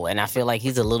role. And I feel like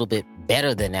he's a little bit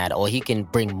better than that, or he can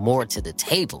bring more to the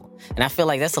table. And I feel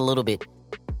like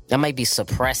that might be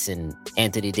suppressing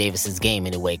Anthony Davis's game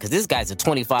in a way, because this guy's a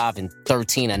 25 and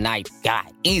 13 a night guy,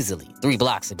 easily 3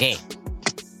 blocks a game.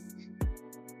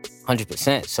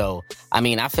 100%. So, I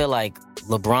mean, I feel like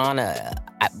LeBron,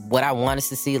 what I wanted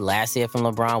to see last year from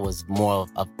LeBron was more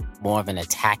of an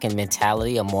attacking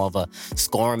mentality, or more of a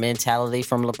scoring mentality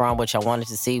from LeBron, which I wanted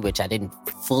to see, which I didn't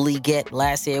fully get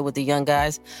last year with the young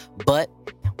guys. But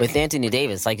with Anthony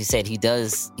Davis, like you said,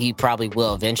 he probably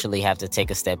will eventually have to take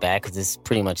a step back because it's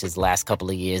pretty much his last couple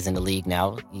of years in the league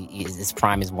now. His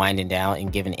prime is winding down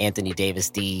and giving Anthony Davis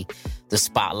the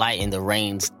spotlight and the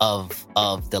reins of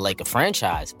the Laker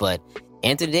franchise. But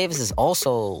Anthony Davis is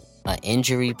also an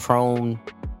injury-prone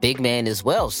big man as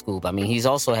well, Scoop. I mean, he's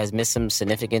also has missed some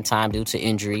significant time due to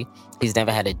injury. He's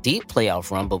never had a deep playoff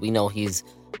run, but we know he's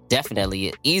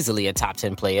definitely easily a top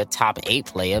 10 player, top 8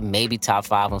 player, maybe top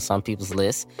 5 on some people's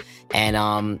lists. And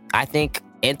I think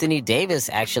Anthony Davis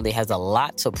actually has a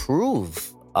lot to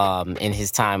prove in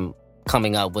his time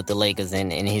coming up with the Lakers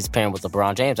and his pairing with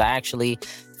LeBron James. I actually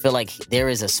feel like there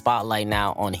is a spotlight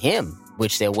now on him,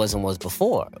 which there was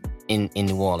before in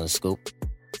New Orleans, Scoop.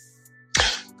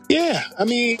 Yeah, I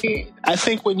mean, I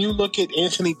think when you look at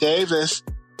Anthony Davis,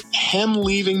 him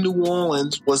leaving New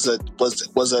Orleans was a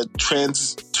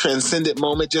transcendent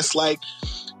moment, just like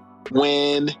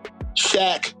when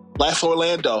Shaq left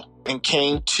Orlando and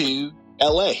came to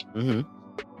LA. Mm-hmm.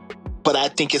 But I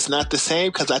think it's not the same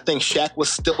because I think Shaq was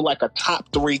still like a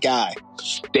top 3 guy.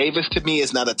 Davis, to me,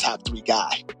 is not a top 3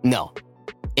 guy. No.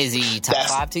 Is he top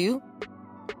 5 to you?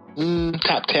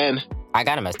 Top 10. I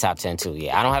got him as top 10 too,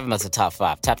 yeah. I don't have him as a top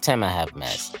 5. Top 10 I have him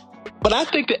as. But I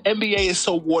think the NBA is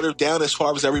so watered down as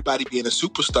far as everybody being a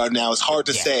superstar now. It's hard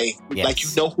to say, like, you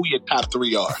know who your top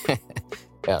 3 are.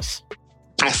 Yes.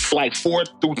 I feel like 4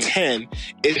 through 10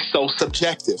 is so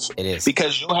subjective. It is.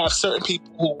 Because you'll have certain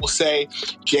people who will say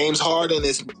James Harden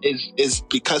is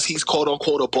because he's quote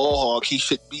unquote a ball hog, he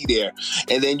should be there.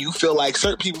 And then you feel like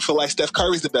certain people feel like Steph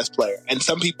Curry's the best player. And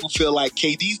some people feel like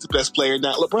KD's the best player,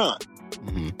 not LeBron.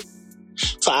 Mm-hmm.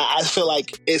 So I feel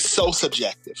like it's so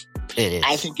subjective. It is.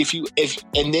 I think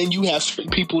and then you have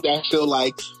certain people that feel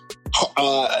like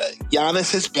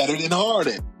Giannis is better than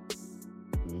Harden,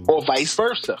 or vice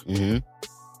versa. Mm-hmm.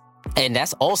 And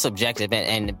that's all subjective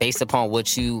and based upon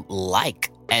what you like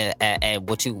and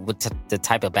the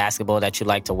type of basketball that you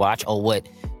like to watch, or what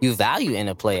you value in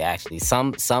a player. Actually,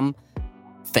 some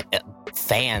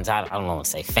fans, I don't want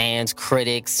to say fans,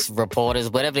 critics,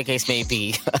 reporters, whatever the case may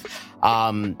be.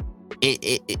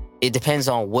 It depends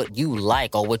on what you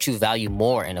like or what you value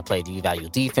more in a play. Do you value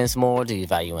defense more? Do you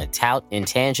value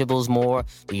intangibles more?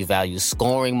 Do you value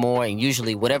scoring more? And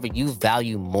usually whatever you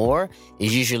value more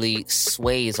is usually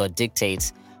sways or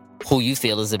dictates who you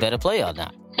feel is a better player or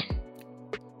not.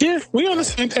 Yeah, we on the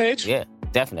same page. Yeah,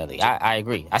 definitely. I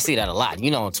agree. I see that a lot.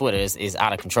 You know, on Twitter is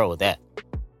out of control with that.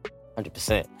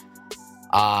 100%.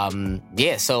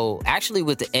 Yeah, so actually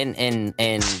with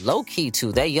and low key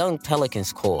too, that young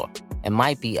Pelicans core, it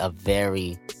might be a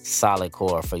very solid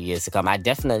core for years to come. I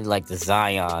definitely like the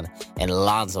Zion and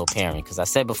Lonzo pairing, because I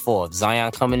said before, if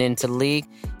Zion coming into the league,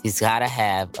 he's got to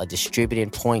have a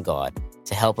distributing point guard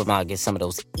to help him out get some of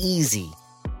those easy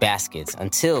baskets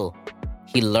until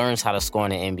he learns how to score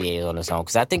in the NBA on his own.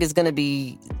 Because I think there's going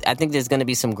to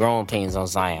be some growing pains on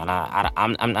Zion.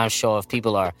 I'm not sure if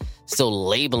people are still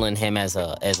labeling him as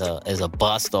a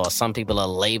bust, or some people are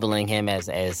labeling him as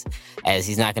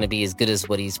he's not going to be as good as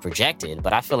what he's projected.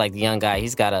 But I feel like the young guy, you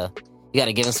got to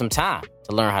give him some time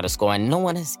to learn how to score. And no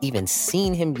one has even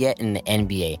seen him yet in the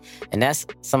NBA. And that's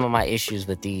some of my issues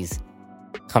with these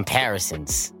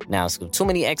comparisons now. Too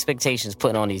many expectations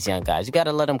put on these young guys. You got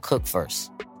to let them cook first.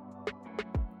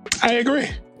 I agree.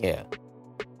 Yeah.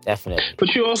 Definitely.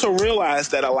 But you also realize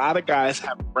that a lot of guys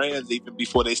have brands even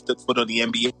before they stood foot on the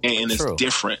NBA, and it's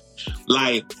different.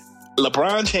 Like,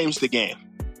 LeBron changed the game.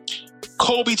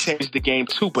 Kobe changed the game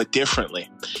too, but differently.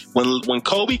 When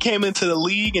Kobe came into the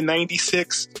league in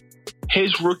 96,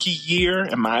 his rookie year,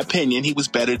 in my opinion, he was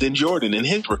better than Jordan in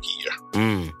his rookie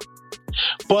year.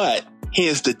 But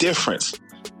here's the difference.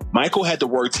 Michael had to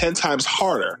work 10 times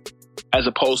harder as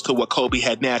opposed to what Kobe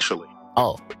had naturally.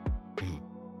 Oh.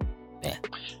 Yeah.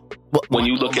 When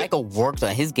you look at Michael worked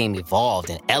on his game, evolved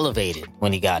and elevated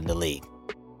when he got in the league.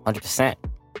 100%.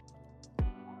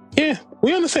 Yeah,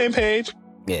 we're on the same page.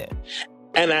 Yeah.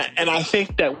 And I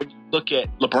think that when you look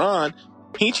at LeBron,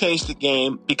 he changed the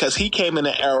game because he came in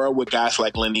an era with guys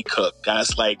like Lenny Cook,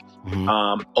 guys like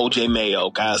O.J. Mayo,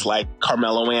 guys like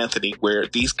Carmelo Anthony, where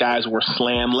these guys were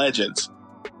slam legends.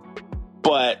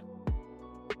 But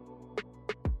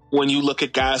when you look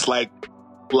at guys like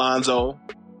Lonzo,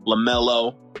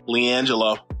 LaMelo,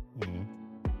 LiAngelo,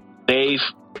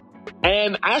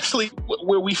 and actually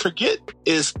where we forget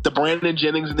is the Brandon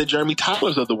Jennings and the Jeremy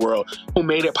Tylers of the world who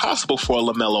made it possible for a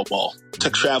LaMelo Ball to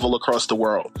travel across the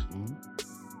world.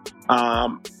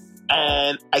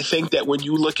 And I think that when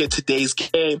you look at today's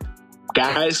game,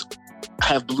 guys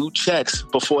have blue checks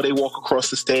before they walk across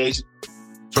the stage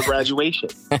for graduation.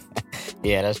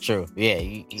 Yeah, that's true. Yeah,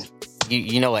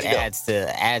 you know what adds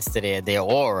to their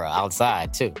aura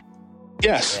outside too.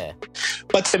 Yes. Yeah.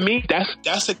 But to me,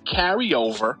 that's a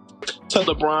carryover to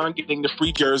LeBron getting the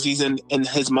free jerseys and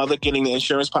his mother getting the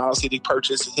insurance policy to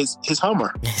purchase his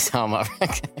Hummer. His Hummer.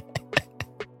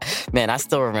 Man, I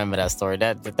still remember that story.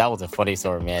 That was a funny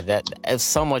story, man.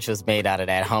 So much was made out of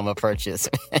that Hummer purchase.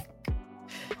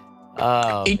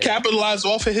 He capitalized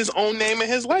off of his own name and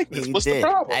his likeness. What's the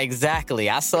problem?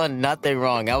 Exactly. I saw nothing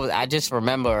wrong. I'm just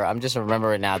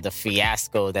remembering now the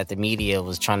fiasco that the media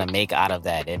was trying to make out of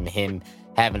that and him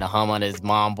having a hum on his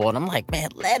mom board. I'm like, man,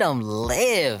 let him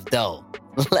live, though.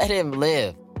 Let him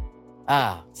live.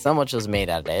 So much was made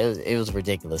out of that. It was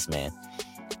ridiculous, man.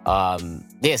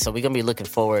 So we're gonna be looking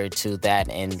forward to that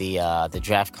and the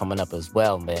draft coming up as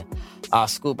well, man.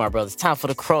 Scoop, my brother, it's time for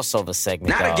the crossover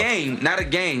segment. Not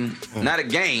a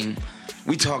game.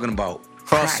 We talking about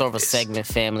crossover practice. segment,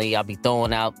 family. I'll be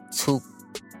throwing out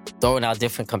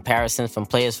different comparisons from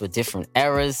players with different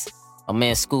eras. My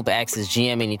man Scoop asks his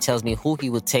GM and he tells me who he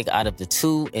would take out of the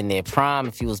two in their prime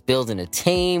if he was building a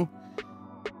team.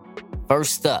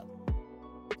 First up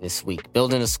this week,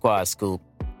 building a squad, Scoop.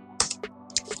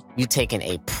 You taking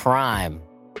a prime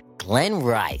Glenn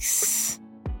Rice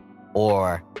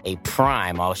or a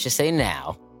prime, I should say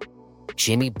now,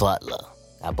 Jimmy Butler.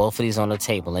 Got both of these on the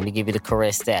table. Let me give you the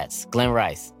correct stats. Glenn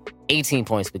Rice, 18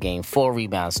 points per game, 4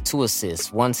 rebounds, 2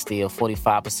 assists, 1 steal,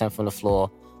 45% from the floor,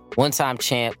 1-time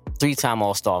champ, 3-time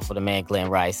All-Star for the man Glenn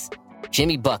Rice.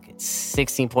 Jimmy Buckets,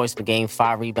 16 points per game,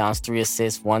 5 rebounds, 3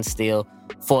 assists, 1 steal,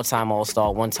 4-time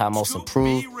All-Star, 1-time Most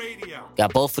Improved.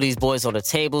 Got both of these boys on the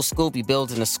table. Scoop, you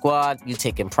building a squad. You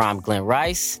taking prime Glenn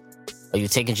Rice or you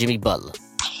taking Jimmy Butler?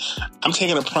 I'm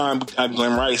taking a prime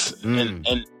Glenn Rice, and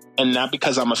not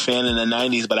because I'm a fan in the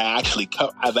 90s, but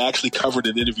I've actually covered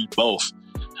and interviewed both.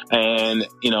 And,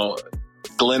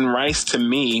 Glenn Rice, to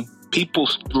me, people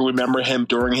remember him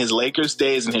during his Lakers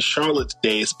days and his Charlotte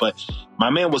days, but my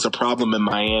man was a problem in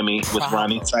Miami with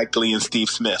Ronnie Cycli and Steve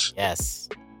Smith. Yes.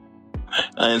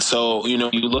 And so, you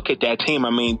look at that team.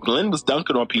 I mean, Glenn was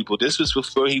dunking on people. This was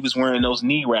before he was wearing those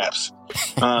knee wraps,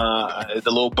 the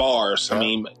little bars. I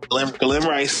mean, Glenn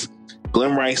Rice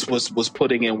was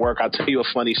putting in work. I'll tell you a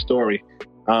funny story.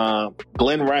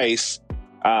 Glenn Rice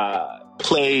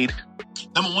played.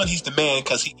 Number one, he's the man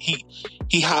because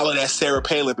he hollered at Sarah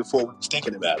Palin before we was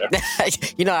thinking about her.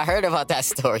 I heard about that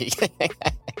story.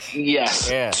 Yes.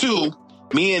 Yeah. 2,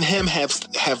 me and him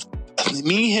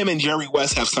and Jerry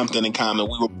West have something in common.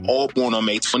 We were all born on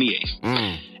May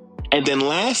 28th. And then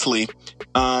lastly,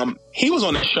 he was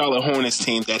on the Charlotte Hornets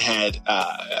team that had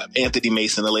Anthony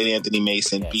Mason, the late Anthony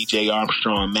Mason, yes. B.J.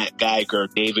 Armstrong, Matt Geiger,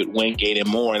 David Wingate, and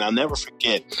more. And I'll never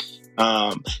forget,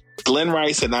 Glenn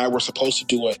Rice and I were supposed to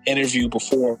do an interview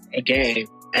before a game,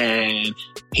 and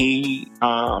he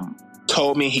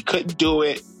told me he couldn't do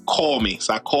it. Call me.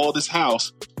 So I called his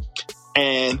house,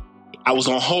 and I was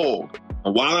on hold.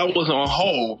 And while I was on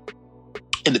hold,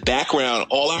 in the background,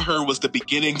 all I heard was the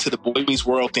beginning to the Boy Meets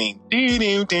World theme. And we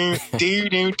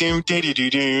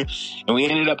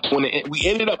ended up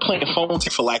playing phone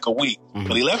tag for like a week.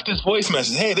 But he left his voice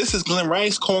message. Hey, this is Glenn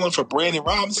Rice calling for Brandon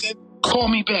Robinson. Call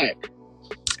me back.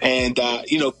 And,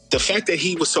 the fact that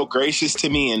he was so gracious to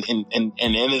me and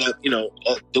ended up,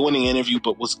 doing the interview,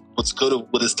 but was good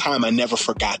with his time, I never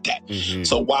forgot that. Mm-hmm.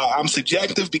 So while I'm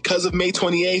subjective because of May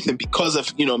 28th and because of,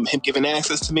 him giving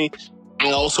access to me,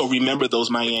 I also remember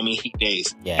those Miami Heat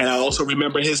days. Yes. And I also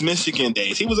remember his Michigan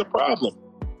days. He was a problem.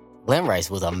 Glenn Rice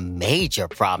was a major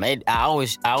problem. I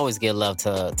always give love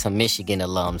to Michigan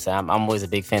alums. I'm always a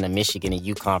big fan of Michigan and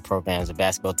UConn programs and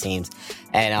basketball teams.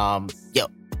 And,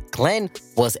 Glenn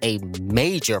was a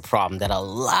major problem that a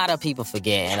lot of people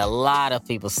forget and a lot of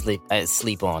people sleep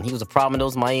on. He was a problem in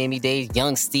those Miami days.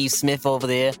 Young Steve Smith over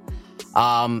there.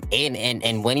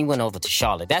 And when he went over to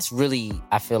Charlotte, that's really,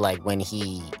 I feel like, when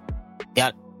he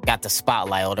got the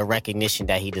spotlight or the recognition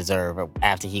that he deserved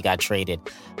after he got traded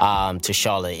to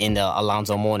Charlotte in the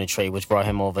Alonzo Mourning trade, which brought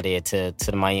him over there to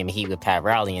the Miami Heat with Pat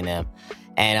Riley and them.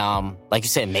 And like you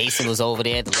said, Mason was over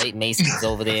there. The late Mason was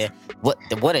over there.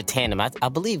 What a tandem. I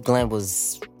believe Glenn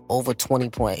was over 20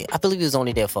 points. I believe he was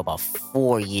only there for about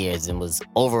 4 years and was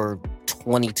over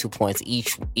 22 points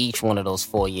each one of those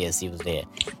 4 years he was there.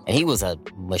 And he was a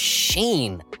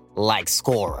machine-like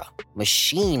scorer.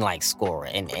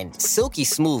 And silky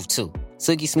smooth, too.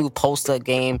 Silky smooth post-up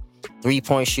game,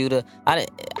 three-point shooter.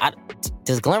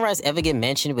 Does Glenn Rice ever get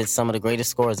mentioned with some of the greatest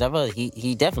scorers ever?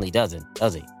 He definitely doesn't,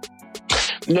 does he?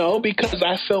 No, because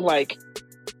I feel like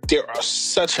there are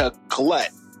such a glut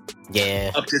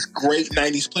of just great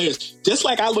 90s players. Just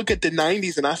like I look at the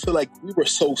 90s and I feel like we were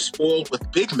so spoiled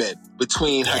with big men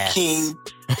between Hakeem,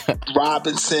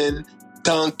 Robinson,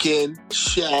 Duncan,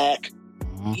 Shaq,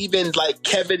 even like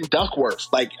Kevin Duckworth.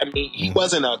 Like, I mean, he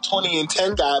wasn't a 20 and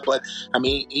 10 guy, but I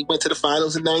mean, he went to the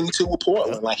finals in 92 with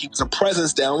Portland. Like, he was a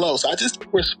presence down low. So I just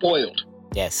think we're spoiled.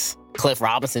 Yes. Cliff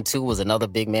Robinson, too, was another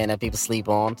big man that people sleep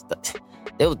on.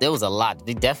 There was a lot.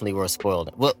 They definitely were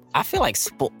spoiled. Well, I feel like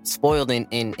spoiled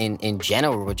in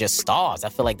general were just stars. I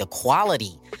feel like the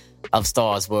quality of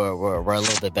stars were a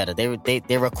little bit better.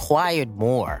 They required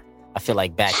more, I feel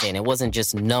like, back then. It wasn't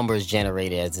just numbers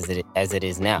generated as it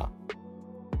is now.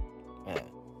 Yeah.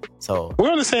 So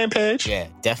we're on the same page. Yeah,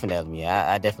 definitely.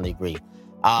 I definitely agree.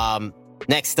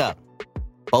 Next up,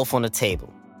 both on the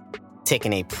table,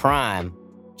 taking a prime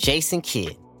Jason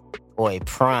Kidd or a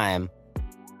prime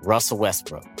Russell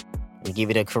Westbrook. Let me give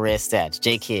you the career stats.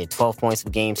 J. Kidd, 12 points per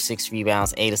game, 6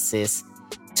 rebounds, 8 assists,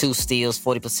 2 steals,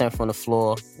 40% from the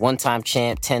floor, 1-time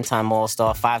champ, 10-time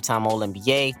All-Star, 5-time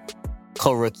All-NBA,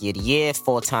 co-rookie of the year,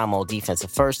 4-time All-Defensive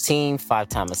First Team,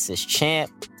 5-time assist champ.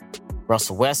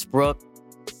 Russell Westbrook,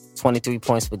 23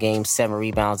 points per game, 7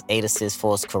 rebounds, 8 assists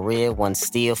for his career, 1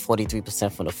 steal,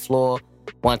 43% from the floor,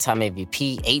 1-time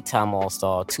MVP, 8-time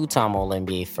All-Star, 2-time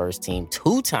All-NBA First Team,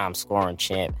 2-time scoring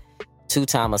champ,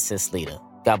 2-time assist leader.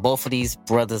 Got both of these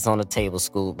brothers on the table,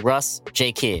 Scoop. Russ,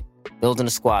 J. Kidd, building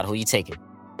the squad. Who you taking?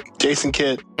 Jason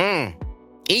Kidd.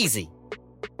 Easy.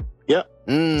 Yep.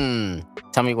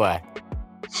 Tell me why.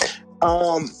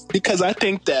 Because I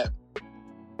think that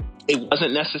it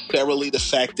wasn't necessarily the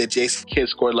fact that Jason Kidd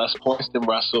scored less points than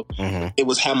Russell. Mm-hmm. It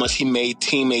was how much he made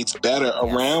teammates better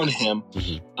around him,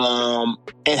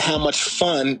 and how much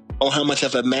fun or how much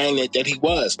of a magnet that he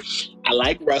was. I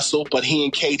like Russell, but he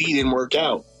and KD didn't work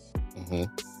out. Mm-hmm.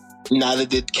 Neither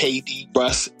did KD,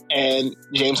 Russ, and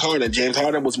James Harden. James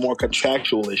Harden was more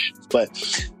contractual issues. But,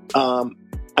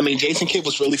 Jason Kidd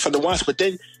was really fun to watch. But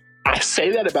then I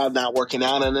say that about not working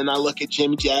out, and then I look at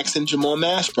Jimmy Jackson, Jamal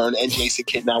Mashburn, and Jason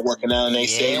Kidd not working out, and they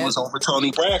say it was over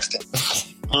Tony Braxton.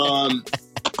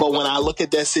 But when I look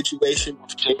at that situation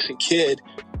with Jason Kidd,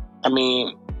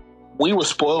 we were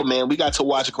spoiled, man. We got to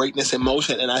watch greatness in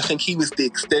motion, and I think he was the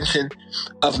extension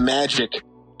of Magic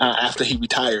after he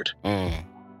retired. But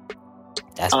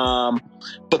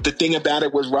the thing about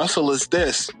it with Russell is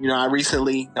this. I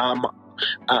recently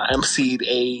emceed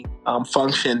a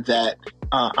function that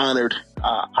honored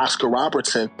Oscar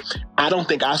Robertson. I don't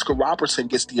think Oscar Robertson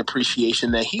gets the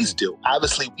appreciation that he's due.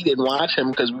 Obviously, we didn't watch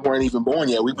him because we weren't even born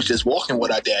yet. We were just walking with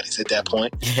our daddies at that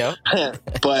point. Yeah.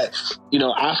 But,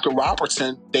 Oscar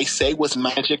Robertson, they say, was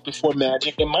Magic before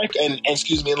Magic and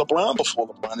LeBron before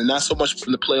LeBron. And not so much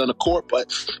from the play on the court,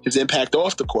 but his impact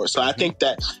off the court. So I think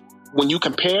that when you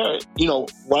compare,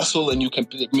 Russell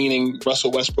meaning Russell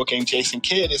Westbrook and Jason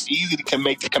Kidd, it's easy to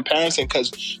make the comparison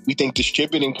because we think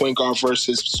distributing point guard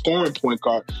versus scoring point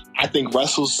guard. I think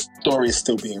Russell's story is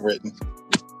still being written.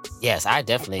 Yes, I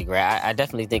definitely agree. I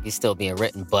definitely think he's still being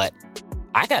written, but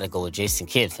I got to go with Jason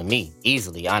Kidd for me,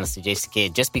 easily, honestly, Jason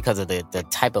Kidd, just because of the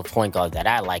type of point guard that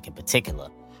I like in particular.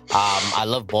 I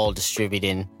love ball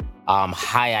distributing,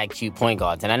 high IQ point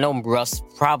guards. And I know Russ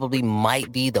probably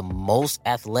might be the most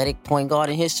athletic point guard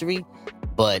in history,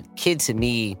 but Kidd, to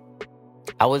me,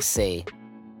 I would say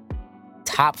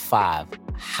top 5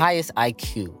 highest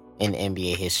IQ in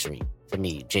NBA history for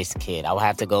me, Jason Kidd. I would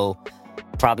have to go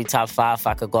probably top 5 if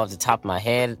I could go off the top of my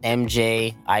head.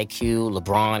 MJ, IQ,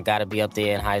 LeBron got to be up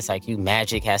there in highest IQ.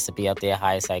 Magic has to be up there,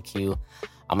 highest IQ.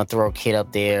 I'm going to throw Kidd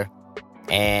up there.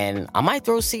 And I might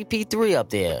throw CP3 up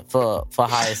there for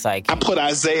highest IQ. I put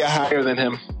Isaiah higher than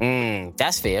him.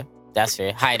 That's fair. That's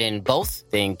fair. Higher than both?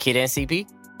 Than Kidd and CP?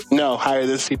 No, higher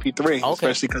than CP3, okay.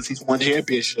 Especially because he's won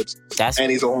championships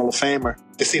and he's a Hall of Famer.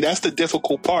 You see, that's the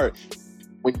difficult part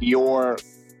when you're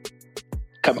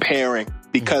comparing,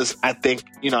 because I think,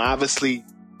 obviously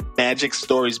Magic's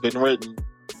story's been written.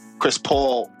 Chris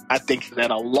Paul, I think, is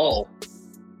at a low,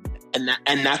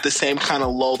 and not the same kind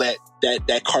of low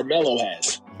that Carmelo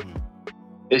has.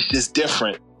 It's just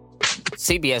different.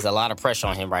 CB has a lot of pressure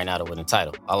on him right now to win the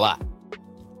title. A lot.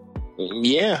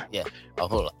 Yeah. Oh,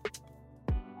 hold up.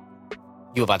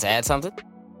 You about to add something?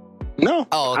 No.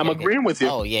 Oh, okay, I'm agreeing with you.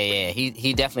 Oh, yeah.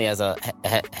 He definitely has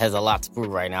a lot to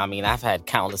prove right now. I mean, I've had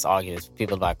countless arguments with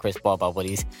people about Chris Paul about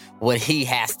what he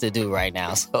has to do right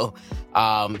now. So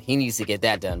he needs to get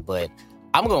that done. But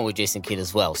I'm going with Jason Kidd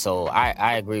as well. So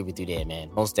I agree with you there, man.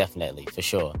 Most definitely, for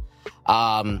sure.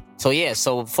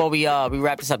 So before we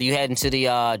wrap this up, you heading to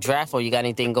the draft, or you got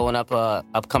anything going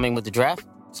upcoming with the draft,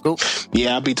 Scoop?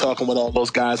 Yeah, I'll be talking with all those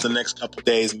guys the next couple of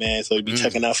days, man. So you'll be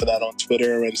checking out for that on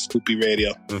Twitter and Scoopy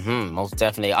Radio. Most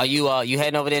definitely. Are you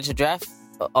heading over there to draft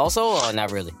also, or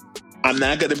not really? I'm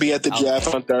not going to be at the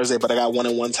draft on Thursday, but I got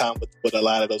one-on-one time with a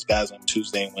lot of those guys on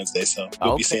Tuesday and Wednesday, so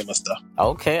you'll be seeing my stuff.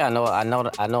 Okay, I know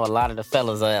a lot of the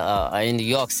fellas are in New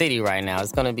York City right now.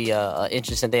 It's going to be an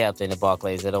interesting day out there in the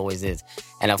Barclays. It always is.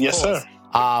 And of course, sir.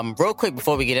 Real quick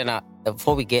before we get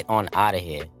on out of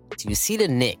here, do you see the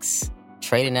Knicks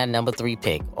trading that number 3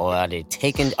 pick, or are they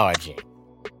taking RJ?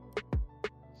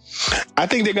 I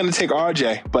think they're going to take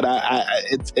RJ, but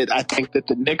I think that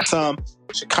the Knicks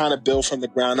should kind of build from the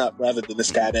ground up rather than the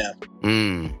sky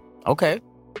down. Okay,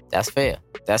 that's fair.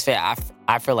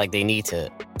 I feel like they need to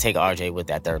take RJ with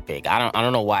that 3rd pick. I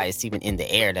don't know why it's even in the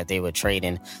air that they were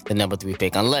trading the number 3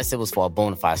 pick, unless it was for a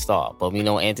bona fide star. But we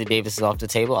know Anthony Davis is off the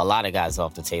table. A lot of guys are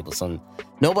off the table, so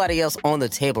nobody else on the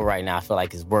table right now I feel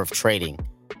like is worth trading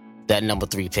that number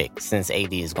 3 pick since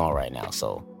AD is gone right now.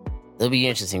 So it'll be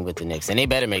interesting with the Knicks, and they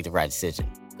better make the right decision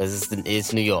because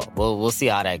it's New York. We'll see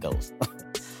how that goes.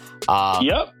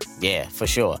 Yep. Yeah, for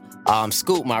sure.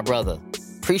 Scoop, my brother,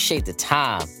 appreciate the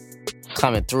time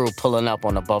coming through, pulling up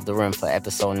on Above the Rim for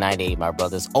episode 98, my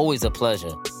brother. It's always a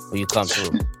pleasure when you come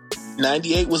through.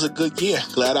 98 was a good year.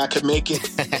 Glad I could make it.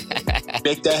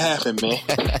 Make that happen, man.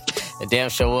 It damn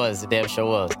sure was.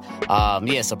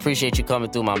 Yes, appreciate you coming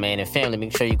through, my man. And family,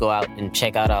 make sure you go out and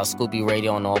check out our Scoopy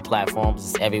Radio on all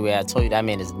platforms. It's everywhere. I told you that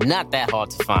man is not that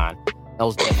hard to find.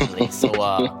 Most definitely. So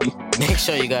make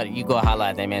sure you go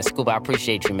highlight that, man. Scoop, I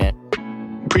appreciate you, man.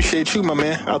 Appreciate you, my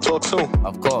man. I'll talk soon.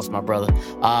 Of course, my brother.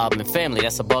 And family,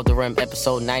 that's Above the Rim,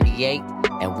 episode 98.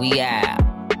 And we out.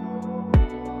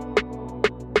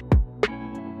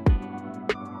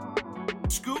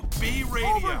 Scoop B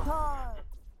Radio.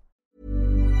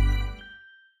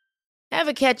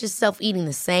 Ever catch yourself eating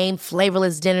the same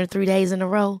flavorless dinner 3 days in a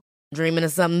row? Dreaming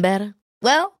of something better?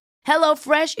 Well,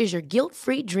 HelloFresh is your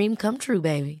guilt-free dream come true,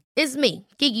 baby. It's me,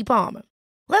 Keke Palmer.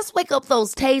 Let's wake up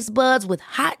those taste buds with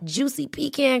hot, juicy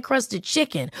pecan-crusted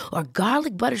chicken or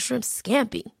garlic butter shrimp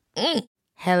scampi.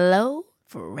 Hello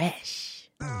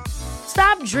Fresh.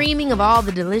 Stop dreaming of all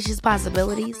the delicious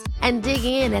possibilities and dig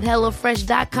in at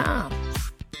HelloFresh.com.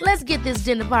 Let's get this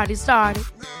dinner party started.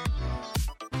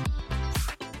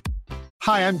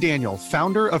 Hi, I'm Daniel,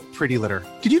 founder of Pretty Litter.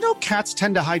 Did you know cats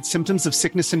tend to hide symptoms of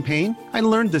sickness and pain? I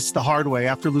learned this the hard way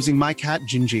after losing my cat,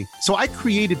 Gingy. So I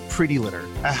created Pretty Litter,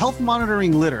 a health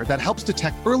monitoring litter that helps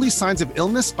detect early signs of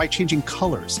illness by changing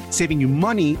colors, saving you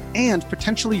money and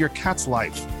potentially your cat's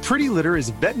life. Pretty Litter is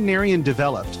veterinarian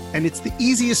developed, and it's the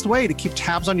easiest way to keep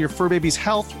tabs on your fur baby's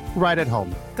health right at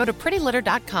home. Go to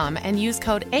prettylitter.com and use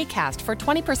code ACAST for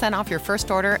 20% off your first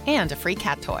order and a free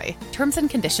cat toy. Terms and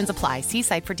conditions apply. See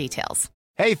site for details.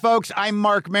 Hey, folks, I'm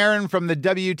Mark Maron from the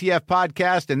WTF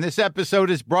Podcast, and this episode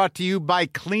is brought to you by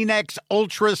Kleenex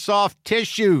Ultra Soft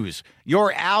Tissues,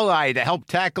 your ally to help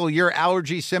tackle your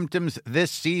allergy symptoms this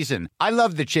season. I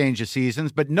love the change of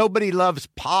seasons, but nobody loves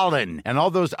pollen and all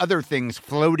those other things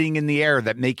floating in the air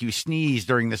that make you sneeze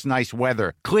during this nice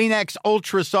weather. Kleenex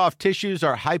Ultra Soft Tissues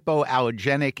are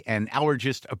hypoallergenic and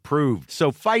allergist approved,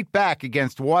 so fight back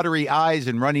against watery eyes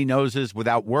and runny noses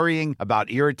without worrying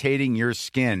about irritating your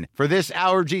skin. For this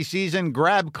allergy season,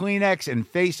 grab Kleenex and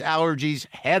face allergies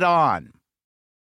head on.